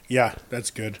 dong. Yeah,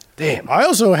 that's good. Damn. I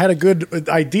also had a good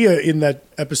idea in that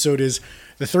episode is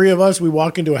the three of us, we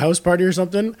walk into a house party or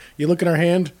something, you look in our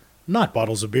hand, not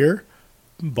bottles of beer,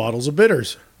 bottles of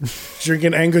bitters.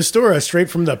 Drinking Angostura straight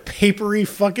from the papery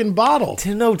fucking bottle.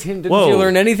 Tim, didn't Whoa. you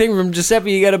learn anything from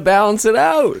Giuseppe? You got to balance it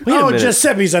out. Wait a Oh, minute.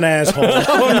 Giuseppe's an asshole.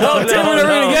 No, Tim, we're never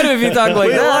gonna get him if you talk like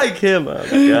we that. like him. Oh my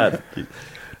god.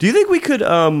 Do you think we could?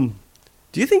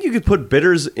 Do you think you could put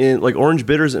bitters in, like orange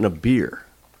bitters, in a beer?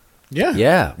 Yeah.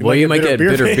 Yeah. Well, might you get might get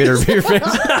bitter bitter face. beer face.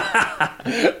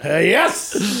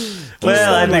 Yes.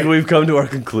 Well, I think we've come to our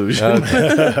conclusion.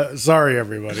 Sorry,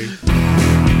 everybody.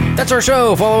 That's our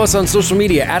show. Follow us on social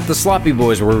media at The Sloppy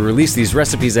Boys, where we release these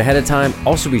recipes ahead of time.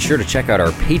 Also, be sure to check out our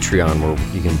Patreon, where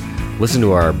you can listen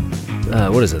to our,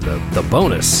 the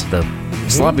bonus, the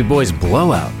Sloppy Boys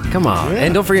Blowout. Come on. Yeah.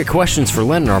 And don't forget questions for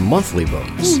Len, our monthly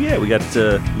bonus. Ooh, yeah, we got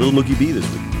Little Mookie B this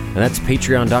week. And that's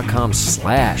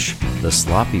patreon.com/The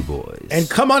Sloppy Boys. And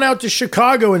come on out to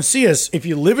Chicago and see us if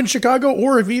you live in Chicago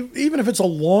or even if it's a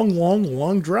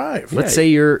long drive. Let's say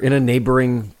you're in a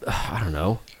neighboring, I don't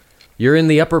know, you're in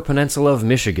the Upper Peninsula of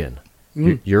Michigan.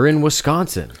 You're in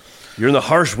Wisconsin. You're in the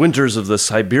harsh winters of the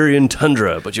Siberian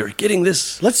tundra, but you're getting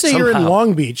this. Let's say you're in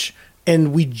Long Beach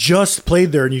and we just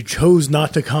played there and you chose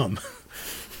not to come.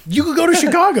 You could go to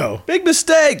Chicago. Big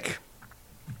mistake.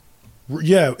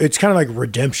 Yeah, it's kind of like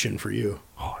redemption for you.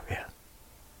 Oh, yeah.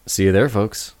 See you there,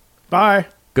 folks. Bye.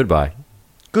 Goodbye.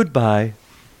 Goodbye.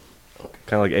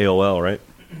 Kind of like AOL, right?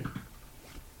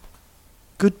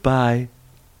 Goodbye,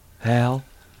 Hal.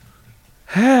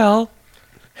 Hal.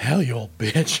 Hell, you old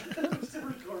bitch.